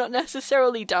toy. I'm not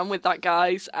necessarily down with that,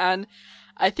 guys, and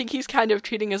I think he's kind of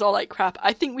treating us all like crap.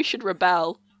 I think we should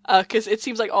rebel, because it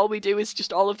seems like all we do is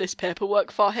just all of this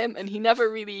paperwork for him, and he never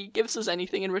really gives us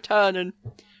anything in return, and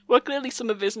we're clearly some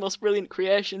of his most brilliant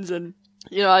creations, and,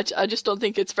 you know, I just don't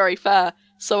think it's very fair.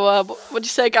 So, what do you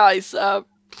say, guys?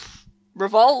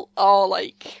 Revolt? Or,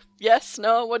 like, yes,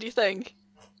 no, what do you think?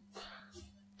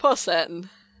 Poor Satan.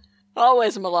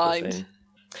 Always maligned.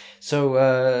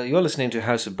 So, you're listening to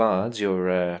House of Bards,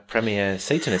 your premier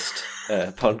Satanist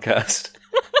podcast.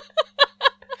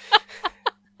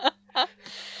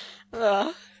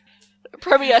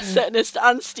 Premier Satanist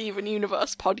and Steven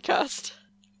Universe podcast.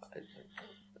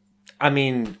 I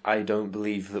mean, I don't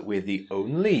believe that we're the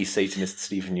only Satanist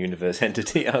Steven Universe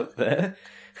entity out there.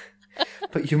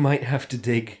 But you might have to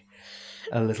dig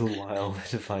a little while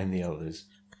to find the others.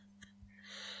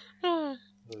 Oh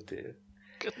dear.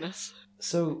 Goodness.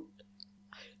 So,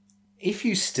 if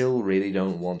you still really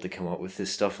don't want to come up with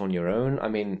this stuff on your own, I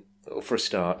mean, for a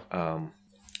start,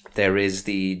 there is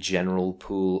the general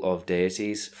pool of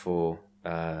deities for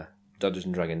Dungeons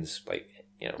and Dragons, like,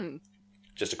 you know,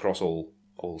 just across all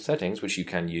settings, which you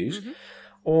can use. Mm-hmm.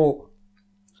 Or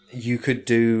you could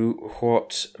do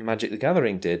what Magic the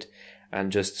Gathering did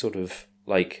and just sort of,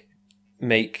 like,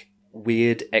 make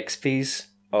weird XPs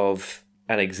of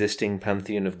an existing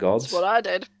pantheon of gods. That's what I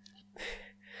did.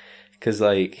 Because,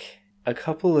 like, a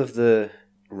couple of the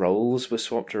roles were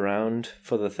swapped around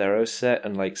for the Theros set,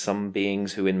 and, like, some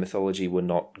beings who in mythology were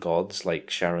not gods,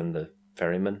 like Sharon the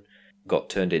Ferryman,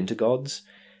 got turned into gods.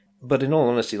 But in all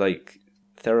honesty, like,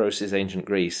 Theros is ancient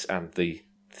Greece, and the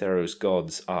Theros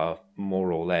gods are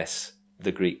more or less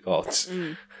the Greek gods.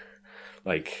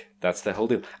 Like, that's their whole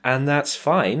deal. And that's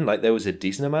fine. Like, there was a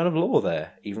decent amount of lore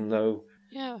there, even though,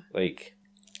 like,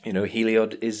 you know,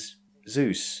 Heliod is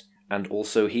Zeus, and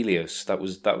also Helios. That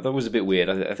was a bit weird.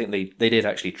 I think they did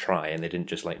actually try, and they didn't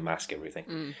just, like, mask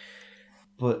everything.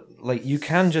 But, like, you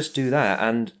can just do that,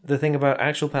 and the thing about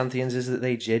actual pantheons is that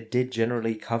they did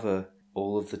generally cover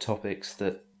all of the topics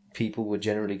that people were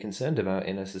generally concerned about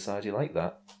in a society like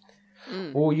that.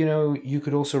 Or, you know, you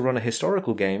could also run a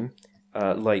historical game,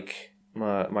 like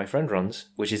my friend runs,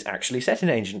 which is actually set in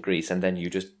ancient Greece, and then you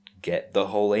just get the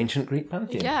whole ancient Greek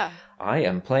pantheon. Yeah. I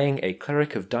am playing a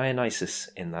cleric of Dionysus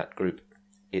in that group.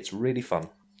 It's really fun.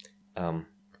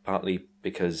 Partly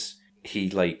because he,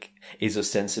 like, is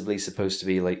ostensibly supposed to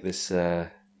be, like, this,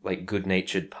 like,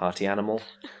 good-natured party animal.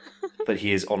 But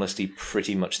he is honestly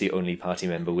pretty much the only party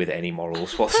member with any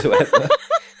morals whatsoever.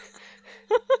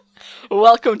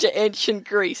 Welcome to ancient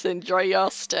Greece. Enjoy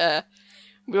your stay.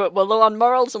 We're low on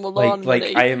morals and we're low on money.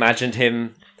 Like, I imagined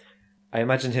him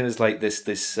as, like,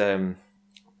 this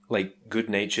like,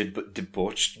 good-natured but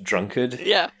debauched drunkard.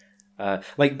 Yeah.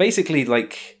 Like, basically,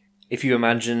 like, if you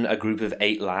imagine a group of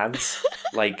 8 lads,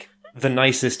 like, the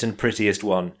nicest and prettiest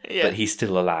one, but he's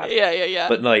still a lad. Yeah.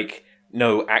 But, like,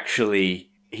 no,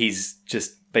 actually, he's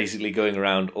just basically going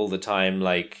around all the time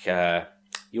like,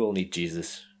 you all need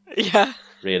Jesus. Yeah.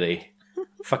 Really?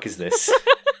 Fuck is this?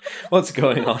 What's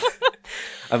going on?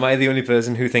 Am I the only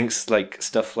person who thinks, like,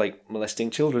 stuff like molesting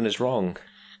children is wrong?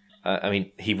 I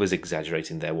mean, he was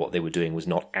exaggerating there. What they were doing was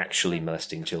not actually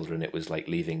molesting children. It was, like,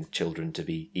 leaving children to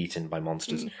be eaten by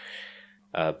monsters.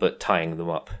 But tying them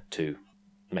up to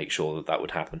make sure that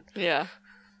would happen. Yeah.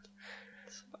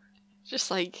 Just,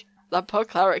 like, that poor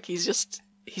cleric, he's just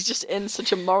in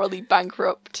such a morally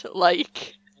bankrupt,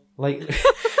 like... Like,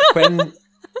 when,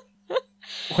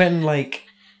 like,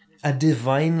 a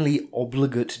divinely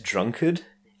obligate drunkard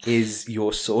is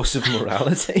your source of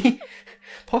morality,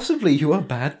 possibly you are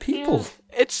bad people.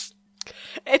 Yeah.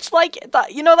 It's like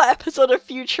that, you know that episode of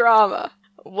Futurama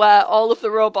where all of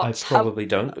the robots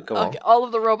don't, but go on. All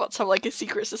of the robots have like a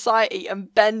secret society,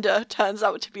 and Bender turns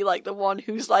out to be like the one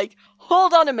who's like,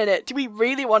 hold on a minute, do we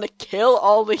really want to kill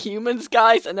all the humans,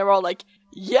 guys? And they're all like,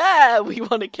 yeah, we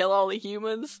want to kill all the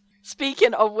humans.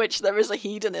 Speaking of which, there is a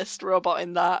hedonist robot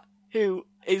in that who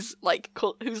is like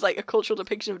who's like a cultural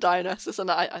depiction of Dionysus, and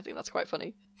I think that's quite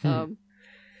funny.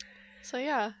 So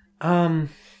yeah.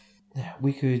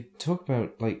 We could talk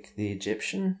about like the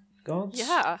Egyptian gods.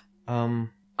 Yeah.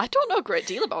 I don't know a great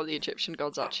deal about the Egyptian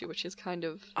gods actually, which is kind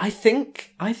of. I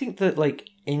think that like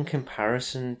in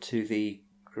comparison to the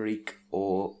Greek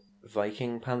or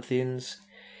Viking pantheons,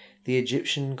 the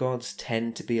Egyptian gods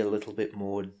tend to be a little bit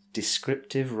more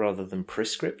descriptive rather than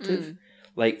prescriptive.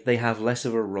 Like, they have less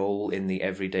of a role in the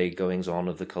everyday goings-on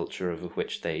of the culture over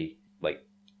which they, like,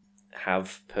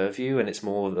 have purview, and it's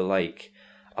more like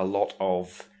a lot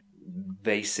of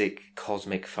basic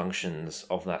cosmic functions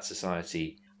of that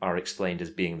society are explained as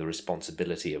being the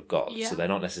responsibility of gods. Yeah. So they're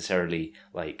not necessarily,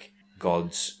 like,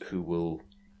 gods who will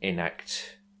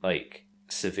enact, like,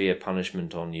 severe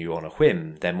punishment on you on a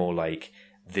whim. They're more like,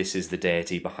 this is the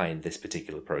deity behind this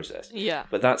particular process. Yeah.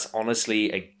 But that's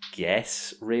honestly a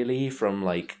guess, really, from,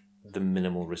 like, the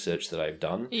minimal research that I've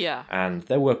done. Yeah. And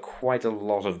there were quite a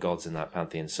lot of gods in that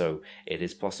pantheon, so it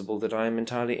is possible that I am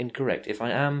entirely incorrect. If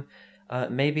I am,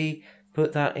 maybe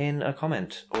put that in a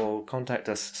comment or contact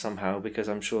us somehow, because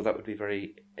I'm sure that would be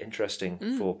very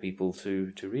interesting for people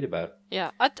to read about.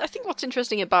 Yeah, I think what's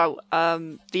interesting about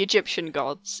the Egyptian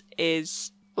gods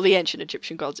is, well, the ancient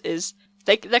Egyptian gods is,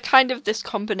 they're kind of this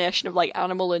combination of like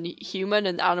animal and human,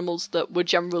 and animals that were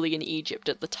generally in Egypt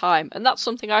at the time, and that's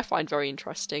something I find very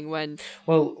interesting.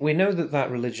 Well, we know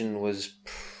that religion was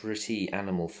pretty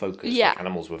animal focused. Yeah, like,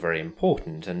 animals were very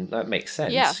important, and that makes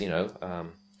sense. Yeah. You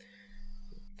know,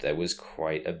 there was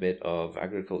quite a bit of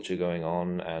agriculture going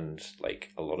on, and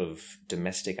like a lot of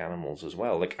domestic animals as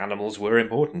well. Like, animals were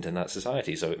important in that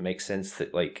society, so it makes sense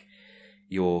that like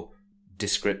your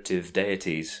descriptive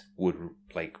deities would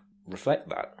like reflect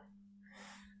that.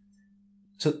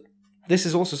 So this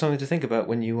is also something to think about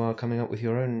when you are coming up with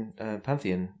your own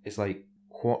pantheon, is like,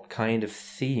 what kind of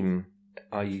theme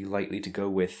are you likely to go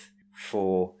with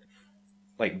for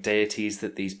like deities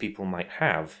that these people might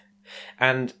have?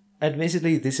 And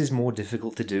admittedly, this is more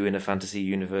difficult to do in a fantasy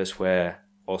universe where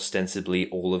ostensibly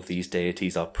all of these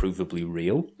deities are provably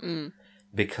real,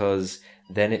 because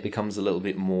then it becomes a little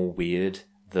bit more weird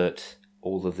that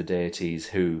all of the deities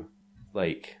who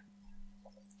like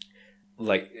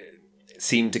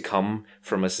seem to come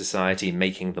from a society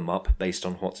making them up based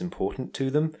on what's important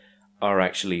to them are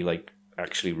actually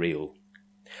real.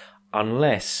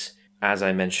 Unless, as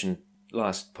I mentioned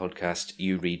last podcast,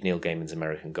 you read Neil Gaiman's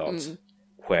American Gods,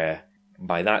 where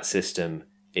by that system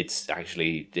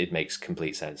it makes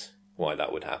complete sense why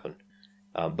that would happen.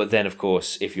 But then, of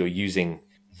course, if you're using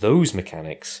those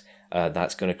mechanics,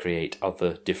 that's going to create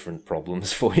other different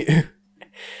problems for you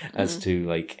as to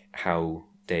like how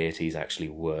deities actually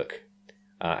work.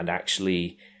 And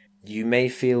actually, you may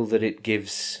feel that it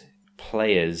gives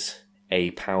players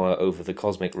a power over the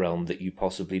cosmic realm that you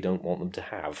possibly don't want them to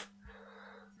have.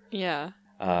 Yeah.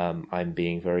 I'm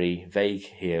being very vague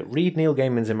here. Read Neil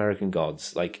Gaiman's American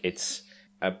Gods. Like, it's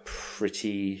a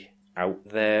pretty out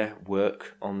there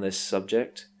work on this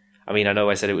subject. I mean, I know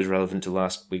I said it was relevant to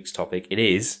last week's topic. It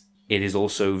is. It is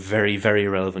also very, very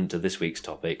relevant to this week's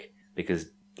topic,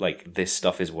 because like this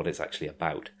stuff is what it's actually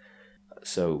about.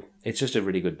 So it's just a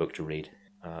really good book to read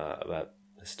about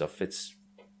this stuff. It's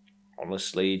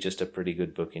honestly just a pretty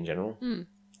good book in general. The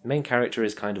main character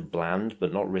is kind of bland,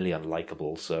 but not really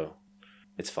unlikable, so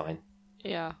it's fine.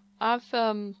 Yeah, I've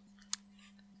sort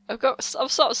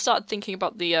of started thinking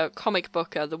about the comic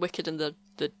book, The Wicked and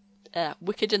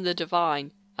the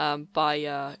Divine,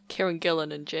 by Kieran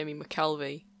Gillen and Jamie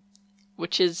McKelvey,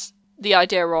 which is the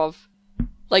idea of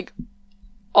like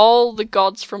all the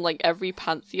gods from like every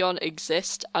pantheon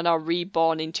exist and are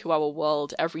reborn into our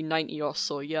world every 90 or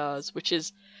so years, which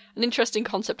is an interesting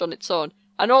concept on its own.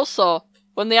 And also,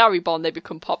 when they are reborn, they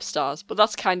become pop stars. But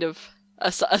that's kind of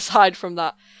aside from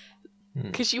that,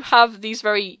 because you have these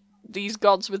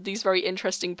gods with these very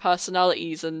interesting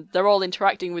personalities, and they're all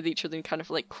interacting with each other in kind of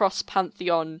like cross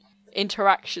pantheon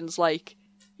interactions. Like,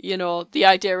 you know, the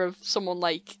idea of someone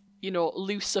like, you know,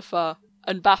 Lucifer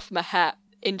and Baphomet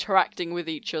interacting with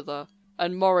each other,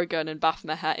 and Morrigan and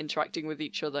Baphomet interacting with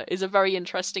each other, is a very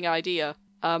interesting idea,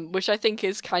 which I think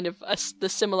is kind of the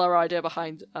similar idea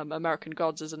behind American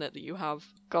Gods, isn't it? That you have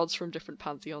gods from different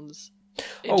pantheons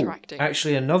interacting. Oh,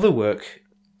 actually, another work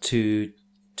to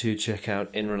check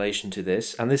out in relation to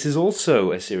this, and this is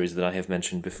also a series that I have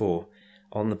mentioned before,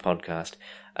 on the podcast,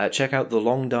 check out The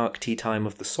Long Dark Tea Time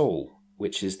of the Soul,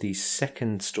 which is the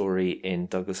second story in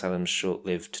Douglas Adams'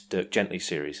 short-lived Dirk Gently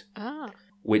series,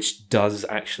 which does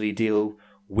actually deal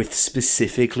with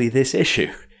specifically this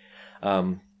issue.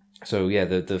 So yeah,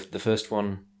 the first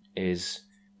one is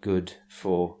good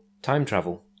for time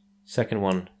travel. Second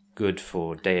one, good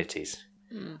for deities.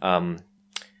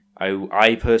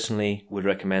 I personally would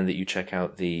recommend that you check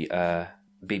out the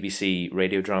BBC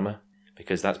radio drama,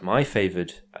 because that's my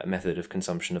favoured method of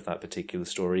consumption of that particular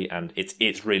story, and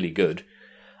it's really good.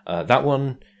 That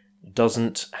one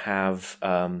doesn't have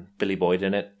Billy Boyd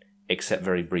in it, except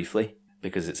very briefly,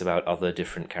 because it's about other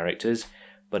different characters,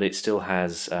 but it still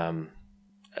has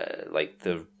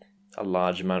a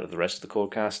large amount of the rest of the core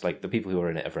cast. Like, the people who are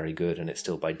in it are very good, and it's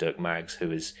still by Dirk Maggs,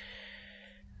 who is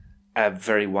a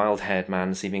very wild-haired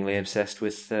man, seemingly obsessed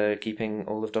with keeping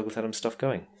all of Douglas Adams' stuff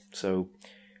going. So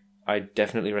I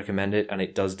definitely recommend it, and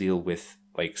it does deal with,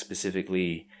 like,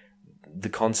 specifically the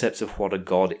concepts of what a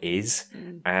god is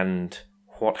and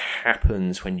what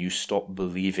happens when you stop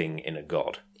believing in a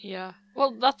god. Yeah.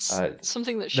 Well, that's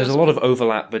something that shows... There's a lot of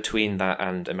overlap between that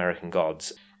and American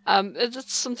Gods.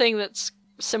 That's something that's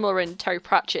similar in Terry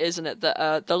Pratchett, isn't it?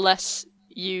 That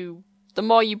the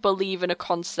more you believe in a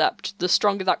concept, the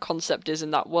stronger that concept is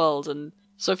in that world. And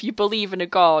so if you believe in a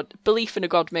god, belief in a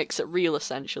god makes it real,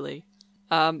 essentially.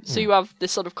 So you have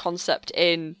this sort of concept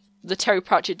in the Terry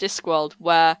Pratchett Discworld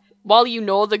where, while you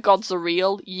know the gods are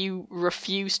real, you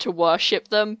refuse to worship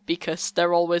them because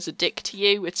they're always a dick to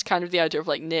you. It's kind of the idea of,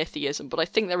 like, Natheism, but I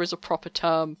think there is a proper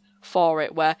term for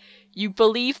it where you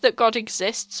believe that God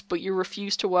exists, but you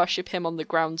refuse to worship him on the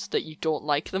grounds that you don't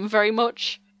like them very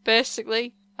much,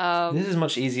 basically. This is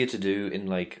much easier to do in,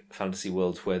 like, fantasy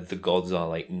worlds where the gods are,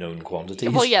 like, known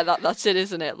quantities. Well, yeah, that's it,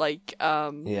 isn't it? Like,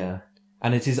 Yeah.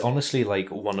 And it is honestly,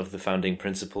 like, one of the founding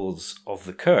principles of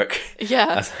the Kirk.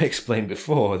 Yeah. As I explained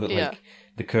before, that, like,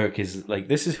 the Kirk is, like,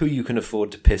 this is who you can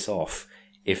afford to piss off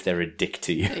if they're a dick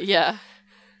to you. Yeah.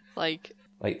 Like,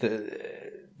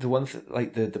 the one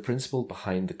the principle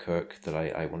behind the Kirk that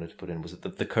I wanted to put in was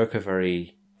that the Kirk are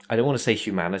very, I don't want to say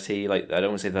humanity, like, I don't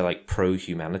want to say they're, like,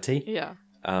 pro-humanity. Yeah.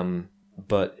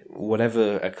 But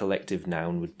whatever a collective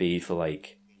noun would be for,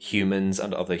 like, humans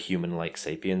and other human-like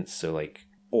sapients, so, like,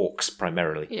 orcs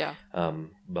primarily. Yeah.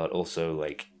 But also,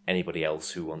 like, anybody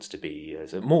else who wants to be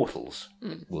mortals,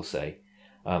 we'll say.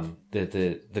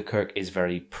 The Kirk is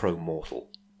very pro-mortal.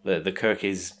 The Kirk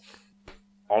is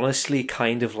honestly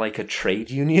kind of like a trade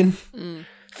union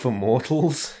for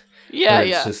mortals. Yeah,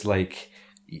 it's just like,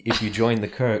 if you join the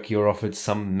Kirk, you're offered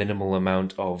some minimal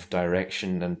amount of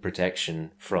direction and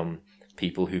protection from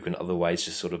people who can otherwise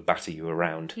just sort of batter you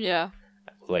around. Yeah.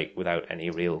 Like, without any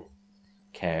real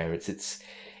care. It's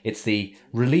the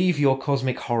relieve your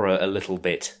cosmic horror a little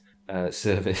bit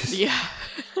service. Yeah.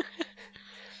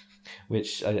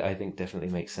 Which I think definitely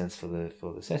makes sense for the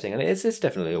setting. And it's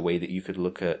definitely a way that you could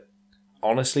look at.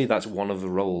 Honestly, that's one of the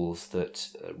roles that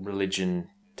religion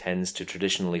tends to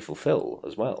traditionally fulfill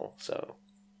as well. So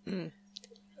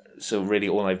really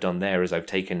all I've done there is I've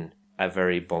taken a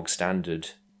very bog standard,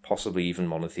 possibly even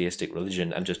monotheistic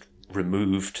religion, and just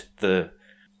removed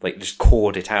just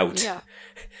cored it out. Yeah.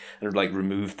 And, like,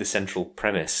 removed the central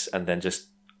premise, and then just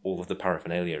all of the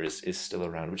paraphernalia is still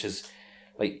around, which is,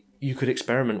 like, you could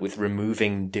experiment with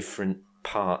removing different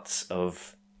parts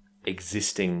of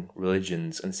existing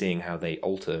religions and seeing how they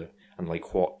alter and,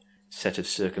 like, what set of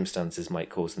circumstances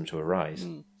might cause them to arise.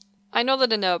 I know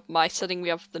that in my setting we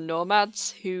have the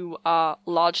nomads, who are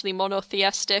largely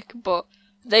monotheistic, but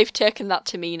they've taken that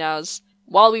to mean as,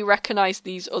 while we recognise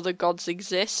these other gods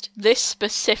exist, this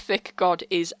specific god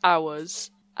is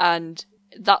ours, and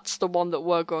that's the one that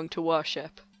we're going to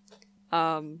worship.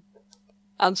 And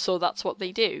so that's what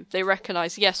they do. They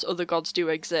recognise, yes, other gods do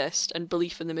exist, and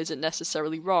belief in them isn't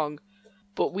necessarily wrong,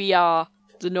 but we are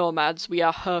the nomads, we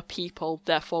are her people,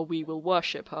 therefore we will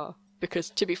worship her. Because,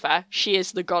 to be fair, she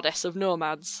is the goddess of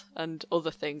nomads, and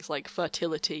other things like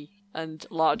fertility and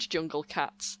large jungle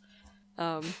cats.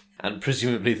 And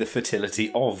presumably the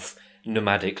fertility of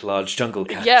nomadic large jungle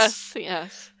cats.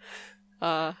 Yes.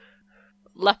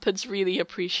 Leopards really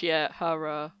appreciate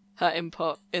her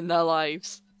input in their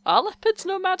lives. Are leopards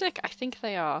nomadic? I think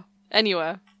they are.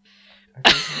 Anyway.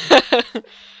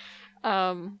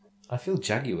 I feel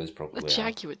jaguars probably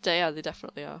are. They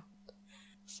definitely are.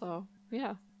 So,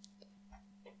 yeah.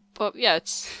 But, yeah,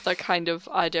 it's the kind of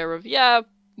idea of,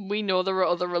 we know there are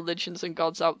other religions and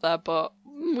gods out there, but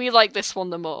we like this one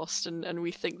the most, and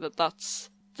we think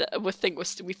we think we're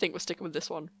sticking with this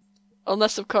one.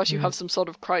 Unless, of course, you have some sort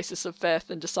of crisis of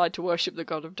faith and decide to worship the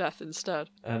god of death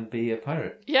instead. And be a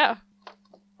pirate. Yeah.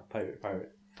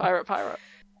 Pirate. Pirate.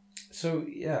 So,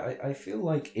 yeah, I feel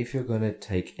like if you're going to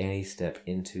take any step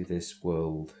into this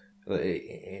world,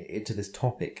 into this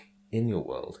topic in your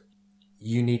world,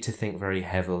 you need to think very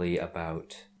heavily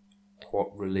about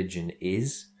what religion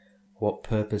is, what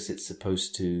purpose it's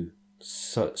supposed to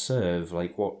serve,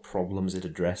 like what problems it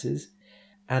addresses,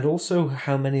 and also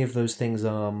how many of those things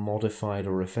are modified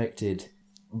or affected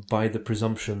by the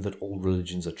presumption that all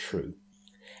religions are true.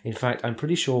 In fact, I'm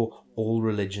pretty sure all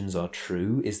religions are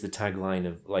true is the tagline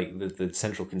of, like, the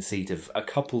central conceit of a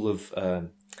couple of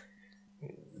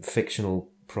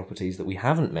fictional properties that we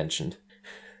haven't mentioned.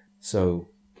 So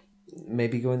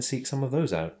maybe go and seek some of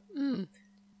those out. In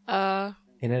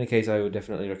any case, I would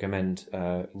definitely recommend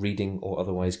reading or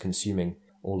otherwise consuming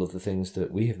all of the things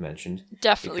that we have mentioned.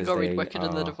 Definitely go read Wicked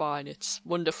and the Divine. It's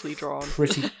wonderfully drawn.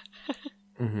 Pretty...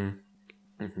 Mm-hmm.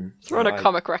 Mm-hmm. Throwing a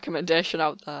comic recommendation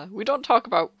out there. We don't talk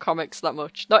about comics that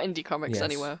much. Not indie comics,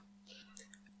 anywhere.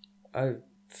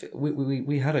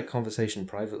 We had a conversation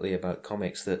privately about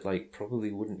comics that, like,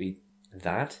 probably wouldn't be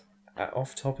that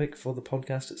off topic for the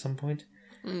podcast at some point.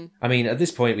 I mean, at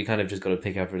this point, we kind of just got to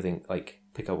pick up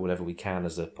whatever we can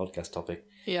as a podcast topic.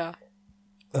 Yeah.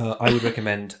 I would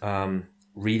recommend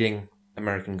reading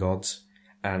American Gods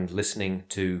and listening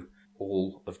to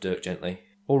all of Dirk Gently,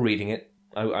 or reading it.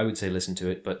 I would say listen to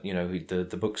it, but, you know,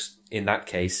 the books in that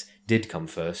case did come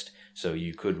first, so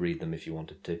you could read them if you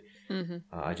wanted to. Mm-hmm.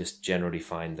 I just generally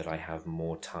find that I have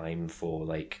more time for,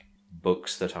 like,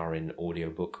 books that are in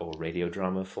audiobook or radio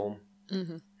drama form.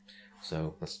 Mm-hmm.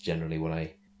 So that's generally what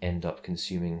I end up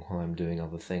consuming while I'm doing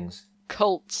other things.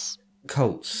 Cults,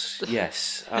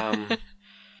 yes.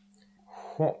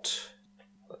 What?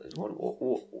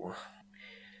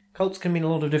 Cults can mean a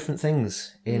lot of different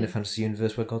things in a fantasy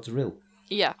universe where gods are real.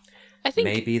 Yeah. I think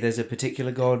maybe there's a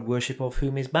particular god worship of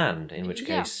whom is banned, in which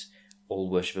case all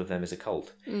worship of them is a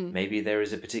cult. Maybe there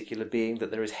is a particular being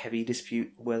that there is heavy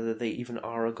dispute whether they even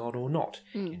are a god or not,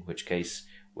 in which case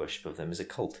worship of them is a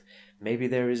cult. Maybe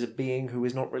there is a being who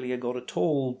is not really a god at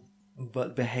all,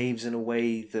 but behaves in a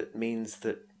way that means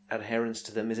that adherence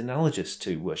to them is analogous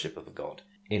to worship of a god,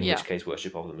 in which case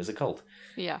worship of them is a cult.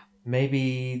 Yeah.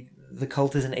 Maybe the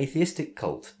cult is an atheistic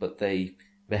cult, but they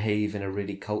behave in a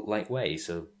really cult-like way,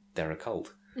 so they're a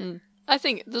cult. I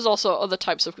think there's also other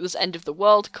types of... There's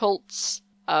end-of-the-world cults,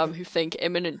 who think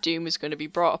imminent doom is going to be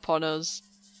brought upon us.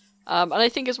 And I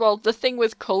think as well, the thing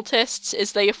with cultists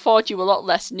is they afford you a lot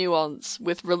less nuance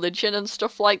with religion and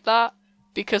stuff like that,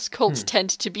 because cults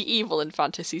tend to be evil in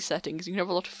fantasy settings. You can have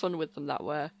a lot of fun with them that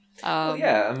way. Well,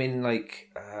 yeah, I mean,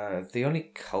 like, the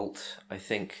only cult, I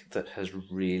think, that has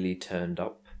really turned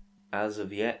up as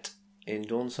of yet in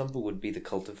Dawnsumber would be the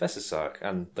cult of Vesusark,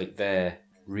 and, like, their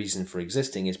reason for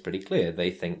existing is pretty clear. They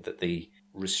think that the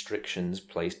restrictions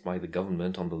placed by the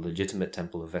government on the legitimate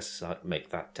temple of Vesusark make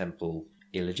that temple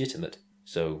illegitimate.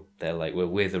 So they're like, well,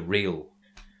 we're the real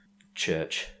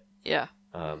church. Yeah.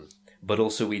 But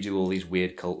also we do all these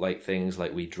weird cult-like things,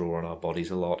 like we draw on our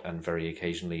bodies a lot, and very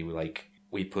occasionally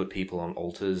we put people on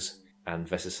altars, and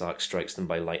Vesusark strikes them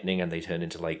by lightning, and they turn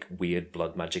into, like, weird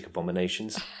blood magic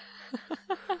abominations.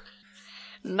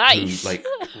 Nice! Who, like,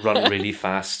 run really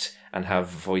fast and have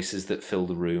voices that fill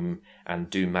the room and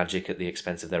do magic at the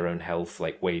expense of their own health,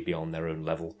 like, way beyond their own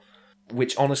level.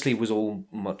 Which, honestly, was all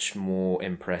much more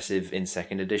impressive in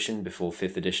 2nd edition, before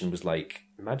 5th edition was like,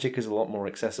 magic is a lot more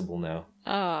accessible now.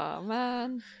 Oh,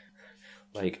 man.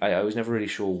 Like, I was never really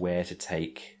sure where to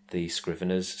take the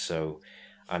Scriveners, so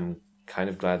I'm kind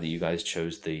of glad that you guys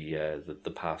chose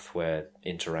the path where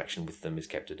interaction with them is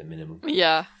kept at a minimum.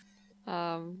 Yeah.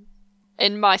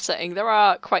 In my setting, there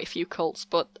are quite a few cults,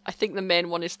 but I think the main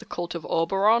one is the cult of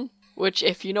Oberon, which,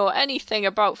 if you know anything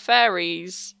about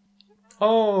fairies...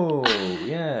 Oh,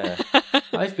 yeah.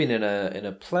 I've been in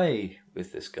a play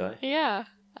with this guy. Yeah.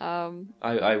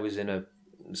 I was in a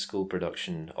school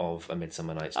production of A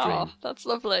Midsummer Night's Dream. Oh, that's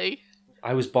lovely.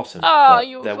 I was bottom. Oh,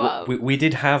 you were. We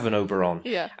did have an Oberon.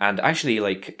 Yeah. And actually,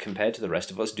 like, compared to the rest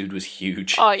of us, dude was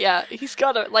huge. Oh, yeah. He's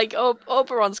got to, like,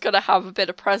 Oberon's got to have a bit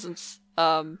of presence.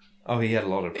 Oh, he had a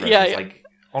lot of presence. Yeah. Like,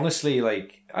 honestly,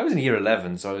 like, I was in year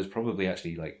 11, so I was probably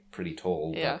actually, like, pretty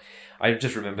tall. Yeah. But I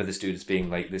just remember this dude as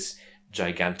being, like, this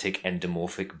gigantic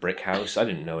endomorphic brick house. I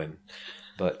didn't know him.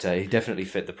 But he definitely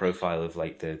fit the profile of,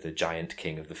 like, the giant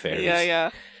king of the fairies. Yeah.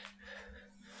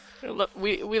 Look,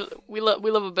 we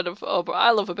love a bit of Oberon.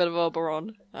 I love a bit of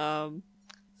Oberon.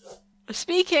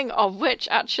 Speaking of which,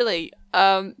 actually,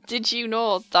 did you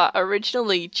know that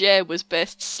originally Jay was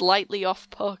based slightly off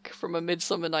Puck from A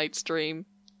Midsummer Night's Dream?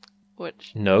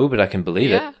 Which no, but I can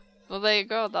believe it. Well, there you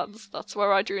go. That's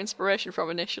where I drew inspiration from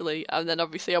initially, and then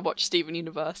obviously I watched Steven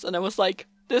Universe, and I was like,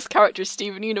 this character is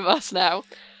Steven Universe now.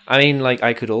 I mean, like,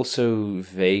 I could also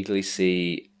vaguely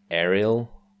see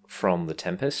Ariel from The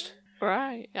Tempest.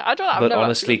 Right. Yeah, I don't. But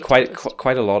honestly,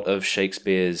 quite a lot of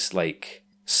Shakespeare's like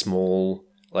small,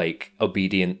 like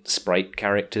obedient sprite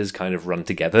characters kind of run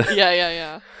together.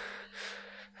 Yeah.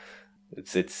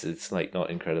 It's like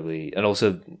not incredibly, and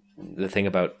also the thing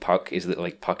about Puck is that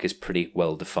like Puck is pretty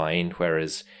well defined,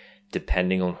 whereas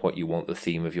depending on what you want the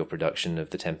theme of your production of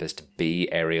The Tempest to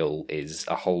be, Ariel is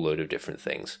a whole load of different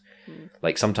things.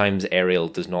 Like sometimes Ariel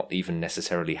does not even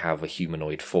necessarily have a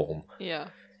humanoid form. Yeah.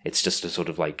 It's just a sort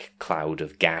of like cloud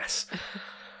of gas.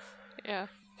 Yeah.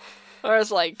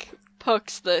 Whereas like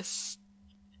Puck's this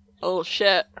oh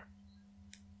shit.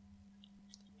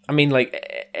 I mean,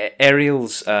 like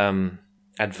Ariel's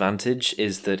advantage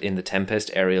is that in The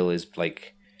Tempest, Ariel is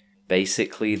like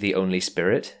basically the only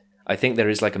spirit. I think there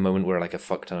is like a moment where like a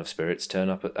fuck ton of spirits turn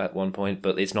up at one point,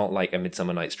 but it's not like A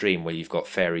Midsummer Night's Dream where you've got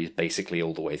fairies basically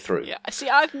all the way through. Yeah, see,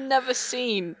 I've never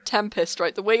seen Tempest,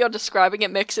 right? The way you're describing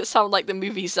it makes it sound like the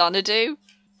movie Xanadu.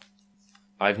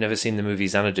 I've never seen the movie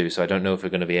Xanadu, so I don't know if we're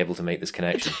going to be able to make this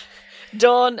connection.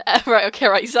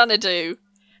 Right, Xanadu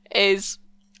is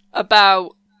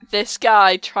about this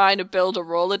guy trying to build a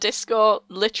roller disco,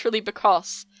 literally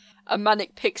because a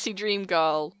manic pixie dream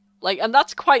girl, like, and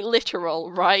that's quite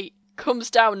literal, right?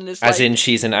 Comes down and is as in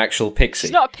she's an actual pixie.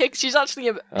 She's not a pixie. She's actually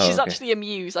actually a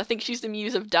muse. I think she's the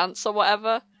muse of dance or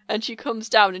whatever. And she comes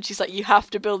down and she's like, "You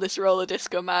have to build this roller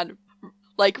disco, man.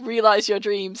 Like, realize your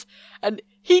dreams." And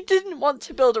he didn't want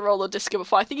to build a roller disco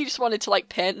before. I think he just wanted to like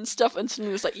paint and stuff. And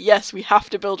someone was like, "Yes, we have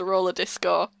to build a roller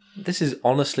disco." This is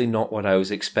honestly not what I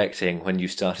was expecting when you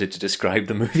started to describe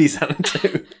the movie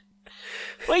Xanadu.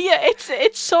 Well, yeah,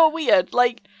 it's so weird.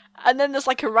 Like, and then there's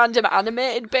like a random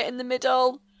animated bit in the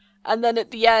middle. And then at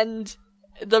the end,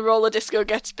 the roller disco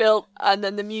gets built, and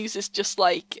then the muse is just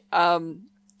like,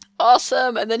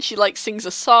 awesome, and then she like sings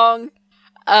a song,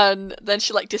 and then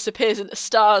she like disappears into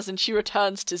stars, and she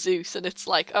returns to Zeus, and it's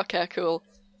like, okay, cool.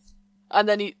 And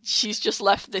then she's just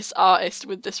left this artist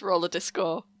with this roller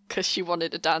disco, because she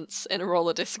wanted to dance in a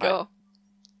roller disco.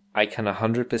 I can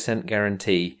 100%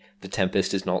 guarantee The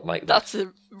Tempest is not like that. That's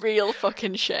a real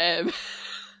fucking shame.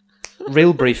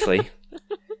 Real briefly...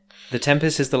 The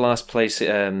Tempest is the last place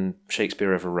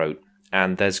Shakespeare ever wrote,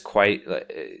 and there's quite...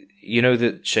 you know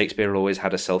that Shakespeare always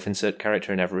had a self-insert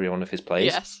character in every one of his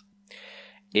plays? Yes.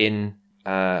 In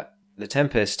The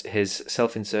Tempest, his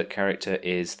self-insert character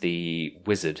is the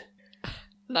wizard.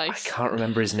 Nice. I can't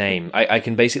remember his name. I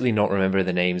can basically not remember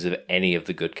the names of any of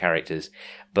the good characters,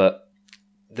 but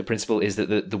the principle is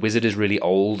that the wizard is really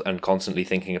old and constantly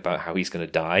thinking about how he's going to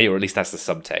die, or at least that's the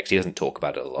subtext. He doesn't talk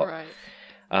about it a lot. Right.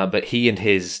 But he and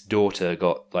his daughter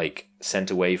got, like,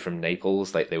 sent away from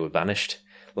Naples, like they were banished,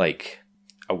 like,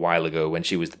 a while ago when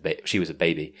she was a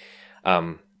baby.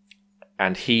 And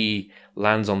he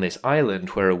lands on this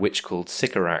island where a witch called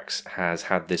Sycorax has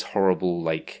had this horrible,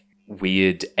 like,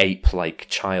 weird ape-like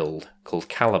child called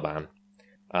Caliban.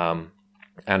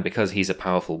 And because he's a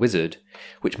powerful wizard,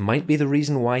 which might be the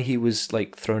reason why he was,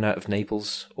 like, thrown out of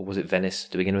Naples, or was it Venice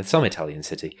to begin with? Some Italian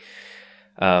city.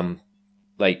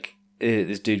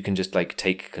 This dude can just, like,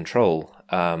 take control.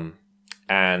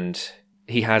 And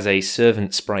he has a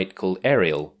servant sprite called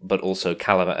Ariel, but also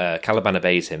Caliban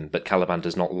obeys him, but Caliban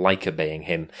does not like obeying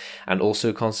him, and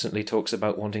also constantly talks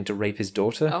about wanting to rape his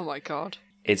daughter. Oh my god.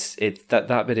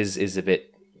 That bit is a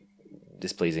bit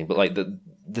displeasing, but, like,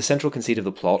 the central conceit of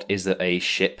the plot is that a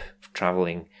ship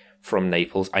traveling from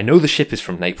Naples, I know the ship is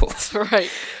from Naples.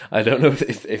 Right. I don't know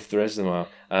if the rest of them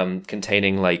are,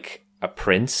 containing, like, a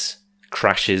prince,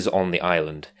 crashes on the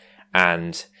island,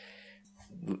 and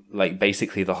like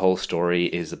basically the whole story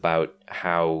is about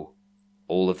how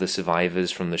all of the survivors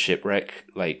from the shipwreck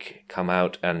like come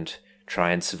out and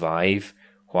try and survive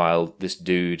while this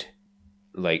dude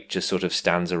like just sort of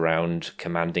stands around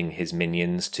commanding his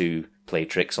minions to play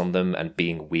tricks on them and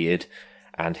being weird,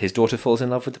 and his daughter falls in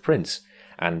love with the prince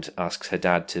and asks her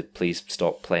dad to please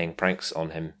stop playing pranks on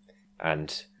him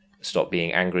and stop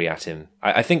being angry at him.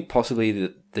 I think possibly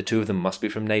the two of them must be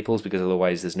from Naples, because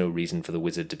otherwise there's no reason for the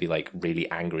wizard to be like really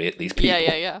angry at these people.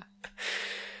 Yeah.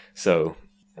 So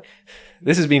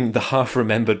this has been the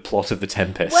half-remembered plot of The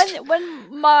Tempest.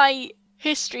 When my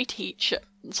English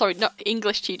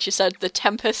teacher said The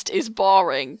Tempest is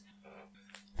boring.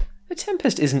 The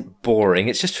Tempest isn't boring,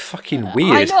 it's just fucking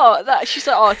weird. I know, that she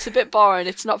said, it's a bit boring,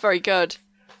 it's not very good.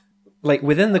 Like,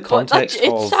 within the context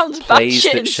of plays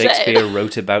that Shakespeare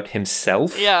wrote about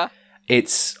himself, yeah,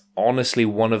 it's honestly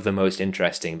one of the most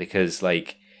interesting, because,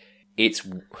 like, it's...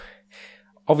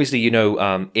 Obviously,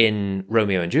 in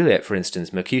Romeo and Juliet, for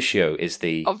instance, Mercutio is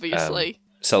the... Obviously.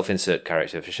 self-insert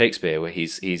character for Shakespeare, where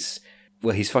he's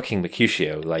fucking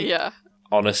Mercutio. Like,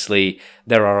 honestly,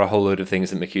 there are a whole load of things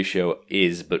that Mercutio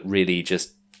is, but really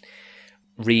just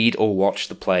read or watch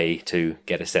the play to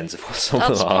get a sense of what some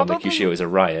of our Mercutio is a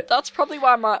riot. That's probably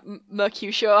why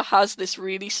Mercutio has this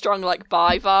really strong, like,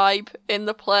 bi vibe in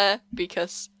the play,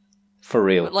 because... For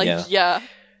real, like,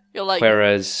 You're like...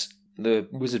 Whereas the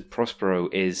Wizard Prospero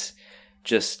is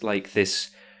just, like, this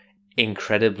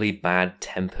incredibly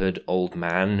bad-tempered old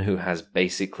man who has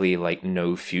basically, like,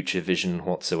 no future vision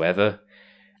whatsoever,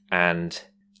 and,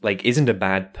 like, isn't a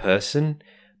bad person,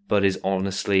 but is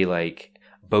honestly, like,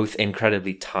 both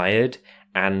incredibly tired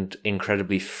and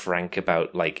incredibly frank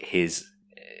about, like, his...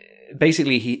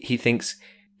 Basically, he thinks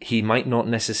he might not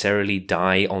necessarily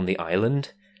die on the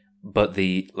island, but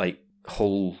the, like,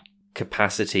 whole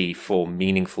capacity for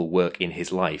meaningful work in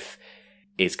his life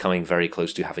is coming very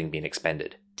close to having been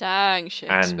expended. Dang,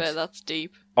 Shakespeare, that's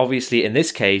deep. Obviously, in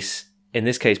this case,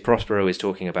 Prospero is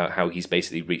talking about how he's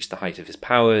basically reached the height of his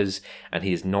powers, and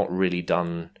he has not really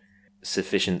done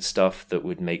sufficient stuff that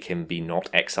would make him be not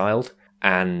exiled.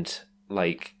 And,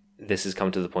 like, this has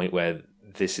come to the point where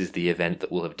this is the event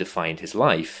that will have defined his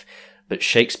life. But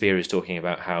Shakespeare is talking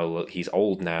about how, look, he's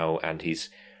old now, and he's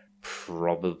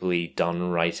probably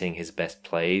done writing his best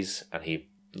plays, and he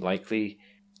likely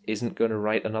isn't going to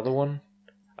write another one.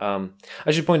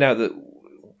 I should point out that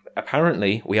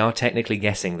apparently we are technically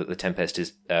guessing that The Tempest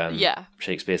is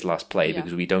Shakespeare's last play,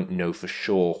 because we don't know for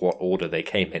sure what order they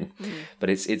came in. But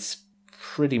it's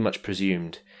pretty much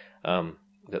presumed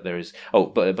that there is... Oh,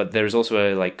 but there is also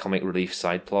a, like, comic relief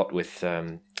side plot with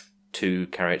two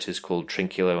characters called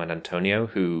Trinculo and Antonio,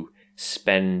 who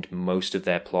spend most of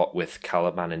their plot with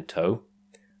Caliban in tow,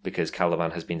 because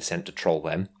Caliban has been sent to troll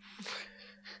them.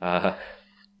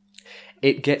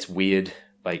 It gets weird,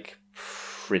 like,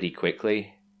 pretty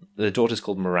quickly. The daughter's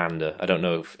called Miranda. I don't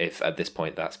know if at this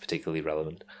point that's particularly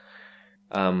relevant.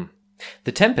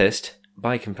 The Tempest,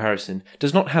 by comparison,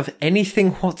 does not have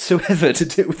anything whatsoever to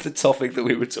do with the topic that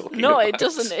we were talking about. No, it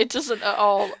doesn't. It doesn't at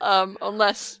all.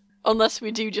 Unless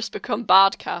we do just become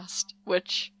Badcast,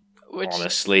 which...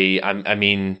 Honestly, I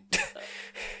mean...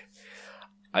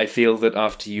 I feel that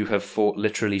after you have fought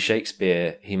literally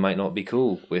Shakespeare, he might not be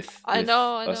cool with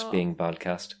us being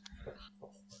Badcast.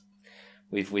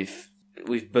 We've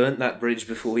burnt that bridge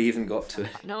before we even got to it.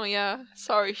 No, yeah.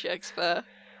 Sorry, Shakespeare.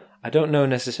 I don't know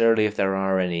necessarily if there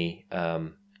are any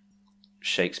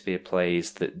Shakespeare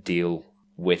plays that deal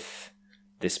with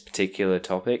this particular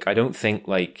topic. I don't think,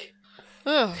 like...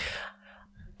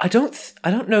 I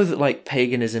don't know that, like,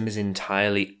 paganism is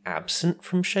entirely absent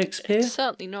from Shakespeare. It's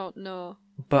certainly not, no.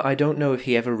 But I don't know if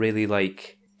he ever really,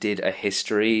 like, did a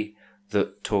history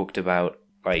that talked about,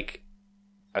 like,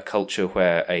 a culture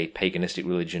where a paganistic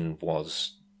religion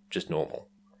was just normal.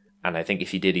 And I think if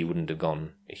he did, he wouldn't have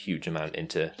gone a huge amount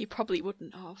into... He probably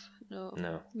wouldn't have, no.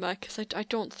 No. Because I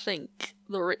don't think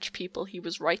the rich people he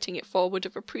was writing it for would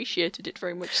have appreciated it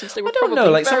very much, since they were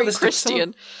probably very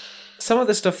Christian. Some of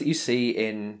the stuff that you see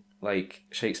in, like,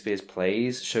 Shakespeare's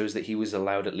plays shows that he was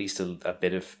allowed at least a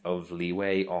bit of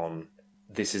leeway on,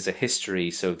 this is a history,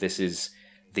 so this is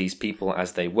these people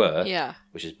as they were. Yeah.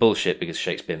 Which is bullshit, because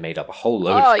Shakespeare made up a whole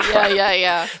load of crap.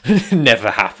 Yeah.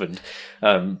 Never happened.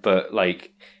 But,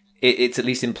 like, it's at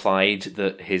least implied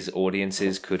that his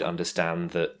audiences could understand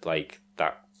that, like,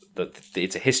 that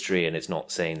it's a history, and it's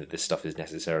not saying that this stuff is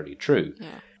necessarily true.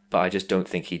 Yeah. But I just don't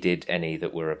think he did any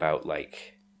that were about,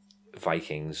 like,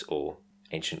 Vikings or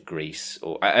ancient Greece,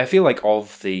 or I feel like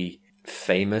of the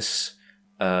famous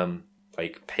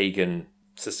like pagan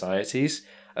societies,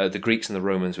 the Greeks and the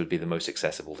Romans would be the most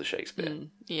accessible to Shakespeare.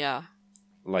 Yeah.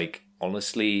 Like,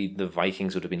 honestly, the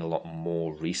Vikings would have been a lot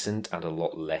more recent and a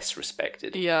lot less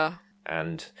respected. Yeah.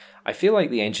 And I feel like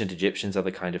the ancient Egyptians are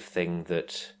the kind of thing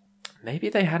that maybe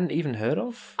they hadn't even heard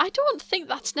of. I don't think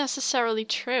that's necessarily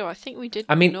true. I think we did.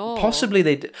 I mean, know. Possibly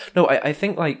they did. No, I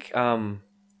think, like,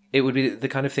 it would be the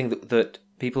kind of thing that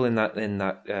people in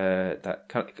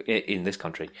this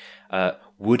country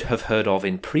would have heard of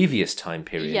in previous time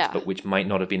periods, but which might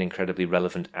not have been incredibly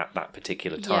relevant at that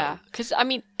particular time. Yeah, because I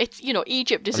mean, it's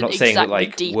Egypt isn't exactly that,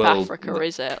 like, deep Africa,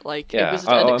 is it? Like, it was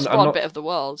an explored bit of the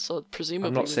world, so presumably.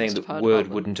 I'm not saying that word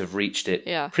wouldn't have reached it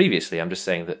previously. I'm just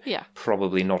saying that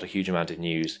probably not a huge amount of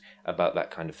news about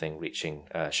that kind of thing reaching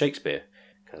Shakespeare.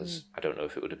 Because I don't know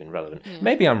if it would have been relevant. Yeah.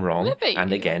 Maybe I'm wrong.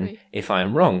 Maybe. If I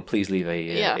am wrong, please leave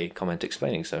a comment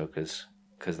explaining so, because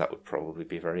that would probably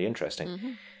be very interesting.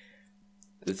 Mm-hmm.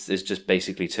 It's just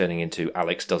basically turning into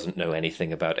Alex doesn't know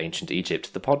anything about ancient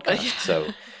Egypt, the podcast. So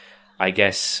I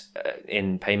guess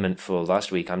in payment for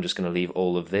last week, I'm just going to leave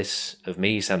all of this of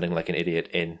me sounding like an idiot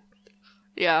in.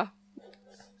 Yeah.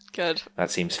 Good.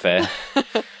 That seems fair.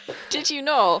 Did you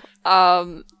know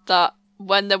that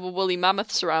when there were woolly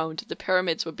mammoths around, the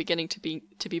pyramids were beginning to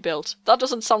be built? That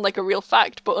doesn't sound like a real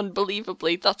fact, but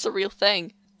unbelievably, that's a real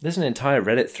thing. There's an entire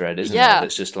Reddit thread, isn't there,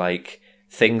 that's just like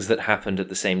things that happened at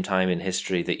the same time in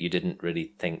history that you didn't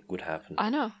really think would happen. I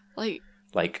know.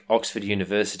 Like Oxford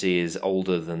University is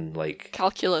older than like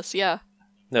calculus, yeah.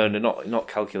 No, not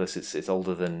calculus. It's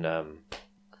older than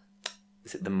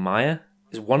is it the Maya?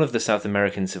 It's one of the South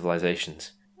American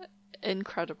civilizations.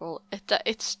 Incredible.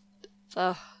 It's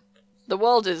the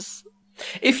world is.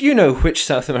 If you know which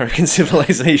South American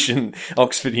civilization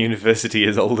Oxford University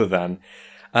is older than,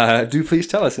 do please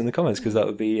tell us in the comments, because that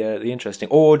would be interesting.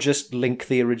 Or just link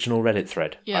the original Reddit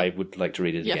thread. Yeah. I would like to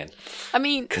read it again. I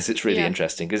mean, because it's really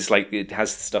interesting. Because like it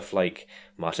has stuff like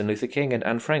Martin Luther King and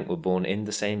Anne Frank were born in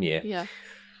the same year. Yeah,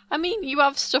 I mean, you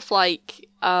have stuff like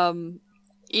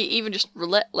even just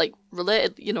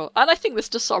related, you know, and I think this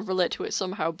does sort of relate to it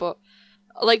somehow. But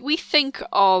like we think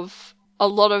of a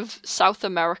lot of South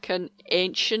American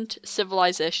ancient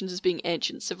civilizations as being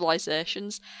ancient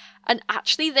civilizations. And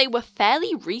actually, they were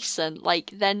fairly recent. Like,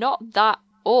 they're not that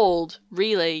old,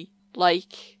 really.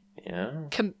 Like,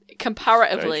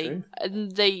 comparatively.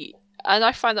 And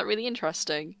I find that really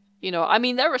interesting. You know, I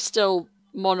mean, there are still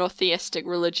monotheistic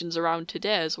religions around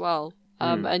today as well.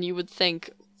 And you would think,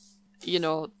 you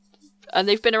know, and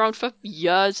they've been around for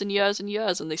years and years and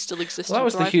years, and they still exist. Well, that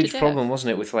was the huge problem,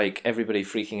 wasn't it, with like everybody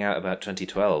freaking out about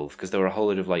 2012, because there were a whole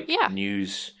lot of like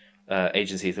news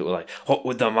agencies that were like, what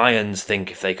would the Mayans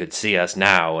think if they could see us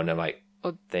now? And I'm like,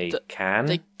 they can?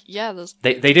 They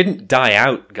didn't die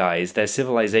out, guys. Their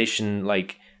civilization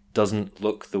like doesn't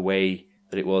look the way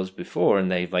that it was before,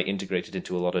 and they've like integrated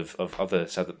into a lot of other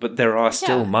South. But there are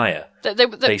still Maya.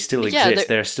 They still exist.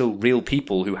 There are still real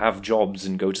people who have jobs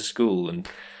and go to school and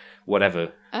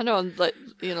whatever. I know, and like,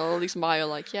 you know, all these Maya are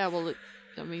like,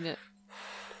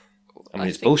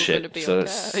 it's bullshit. So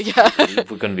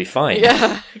we're going to be fine.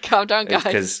 Yeah, calm down, guys.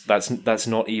 Because that's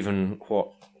not even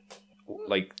what,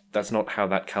 like, that's not how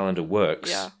that calendar works.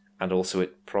 Yeah. And also,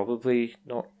 it's probably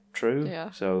not true.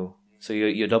 Yeah. So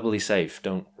you're doubly safe.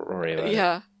 Don't worry about it.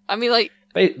 Yeah. I mean, like,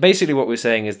 basically, what we're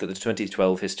saying is that the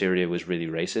 2012 hysteria was really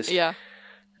racist. Yeah.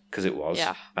 Because it was.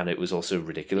 Yeah. And it was also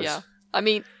ridiculous. Yeah. I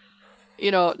mean, you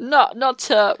know, not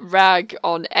to rag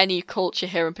on any culture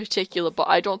here in particular, but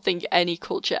I don't think any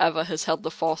culture ever has had the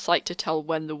foresight to tell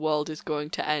when the world is going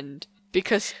to end.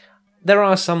 Because there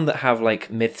are some that have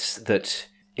like myths that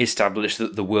establish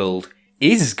that the world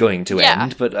is going to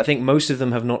end, but I think most of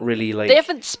them have not really like they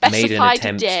haven't specified made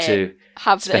an attempt to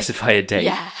specify a date.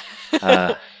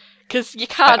 Yeah. Because you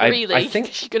can't really. I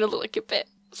think you're going to look like a bit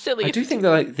silly. I do think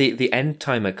that like the end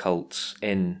timer cults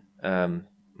in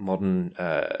modern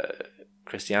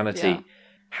Christianity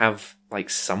have like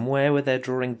somewhere where they're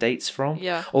drawing dates from.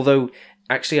 Yeah. Although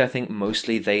actually I think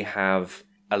mostly they have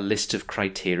a list of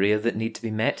criteria that need to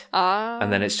be met.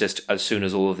 And then it's just as soon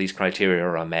as all of these criteria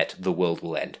are met, the world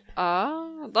will end.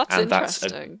 That's and interesting.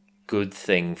 That's a good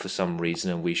thing for some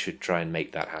reason, and we should try and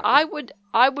make that happen.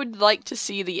 I would like to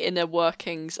see the inner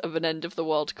workings of an end of the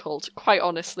world cult. Quite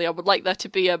honestly, I would like there to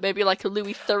be maybe like a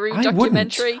Louis Theroux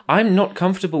documentary. I'm not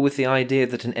comfortable with the idea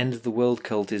that an end of the world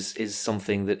cult is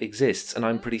something that exists, and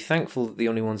I'm pretty thankful that the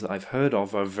only ones that I've heard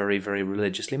of are very, very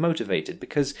religiously motivated,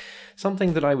 because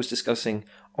something that I was discussing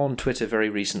on Twitter very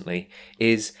recently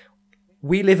is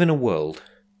we live in a world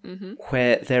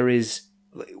where there is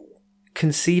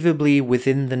conceivably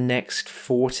within the next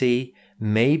 40,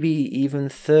 maybe even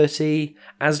 30,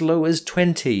 as low as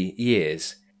 20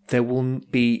 years, there will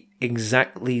be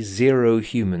exactly 0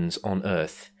 humans on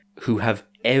Earth who have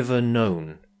ever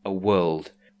known a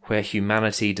world where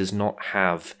humanity does not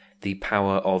have the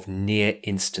power of near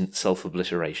instant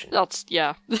self-obliteration.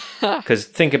 Because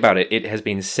think about it, it has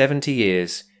been 70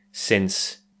 years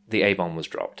since the A-bomb was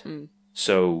dropped.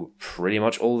 So pretty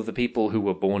much all of the people who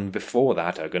were born before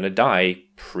that are going to die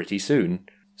pretty soon.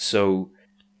 So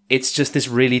it's just this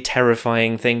really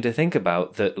terrifying thing to think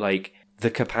about, that like the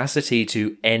capacity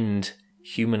to end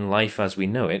human life as we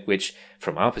know it, which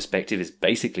from our perspective is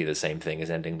basically the same thing as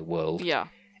ending the world,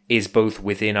 is both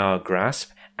within our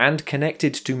grasp and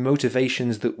connected to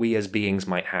motivations that we as beings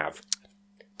might have.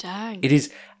 Dang. It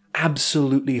is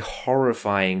absolutely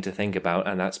horrifying to think about,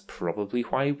 and that's probably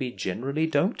why we generally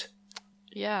don't.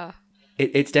 Yeah.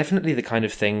 It's definitely the kind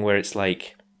of thing where it's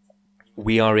like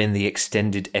we are in the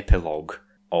extended epilogue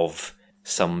of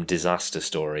some disaster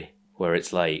story, where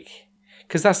it's like...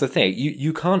 Because that's the thing,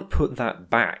 you can't put that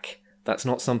back. That's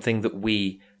not something that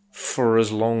we, for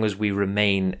as long as we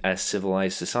remain a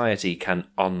civilized society, can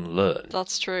unlearn.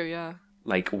 That's true, yeah.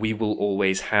 Like, we will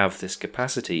always have this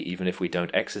capacity, even if we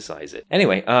don't exercise it.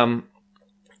 Anyway,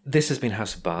 this has been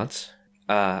House of Bards.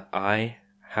 I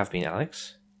have been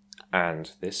Alex,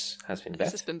 and this has been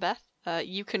Beth. This has been Beth.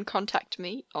 You can contact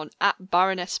me on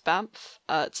 @BaronessBamf.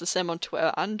 It's the same on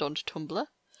Twitter and on Tumblr.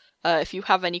 If you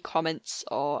have any comments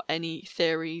or any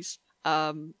theories,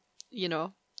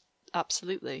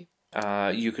 absolutely.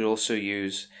 You could also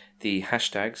use the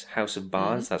hashtags House of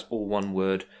Bards, that's all one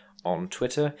word, on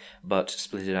Twitter, but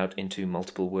split it out into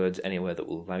multiple words anywhere that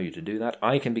will allow you to do that.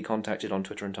 I can be contacted on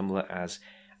Twitter and Tumblr as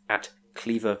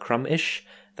 @CleaverCrumbish.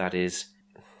 That is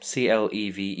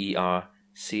CleverCrumbish.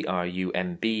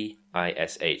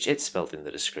 It's spelled in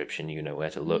the description, you know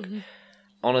where to look.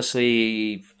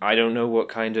 Honestly, I don't know what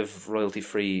kind of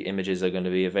royalty-free images are going to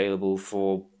be available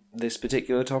for this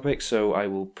particular topic, so I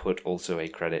will put also a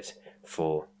credit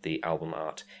for the album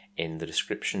art in the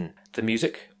description. The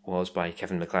music was by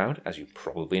Kevin MacLeod, as you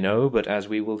probably know, but as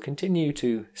we will continue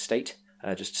to state,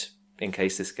 just in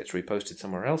case this gets reposted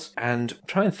somewhere else, and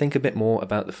try and think a bit more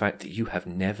about the fact that you have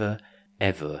never,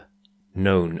 ever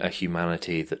known a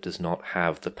humanity that does not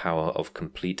have the power of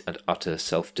complete and utter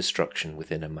self-destruction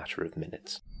within a matter of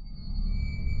minutes.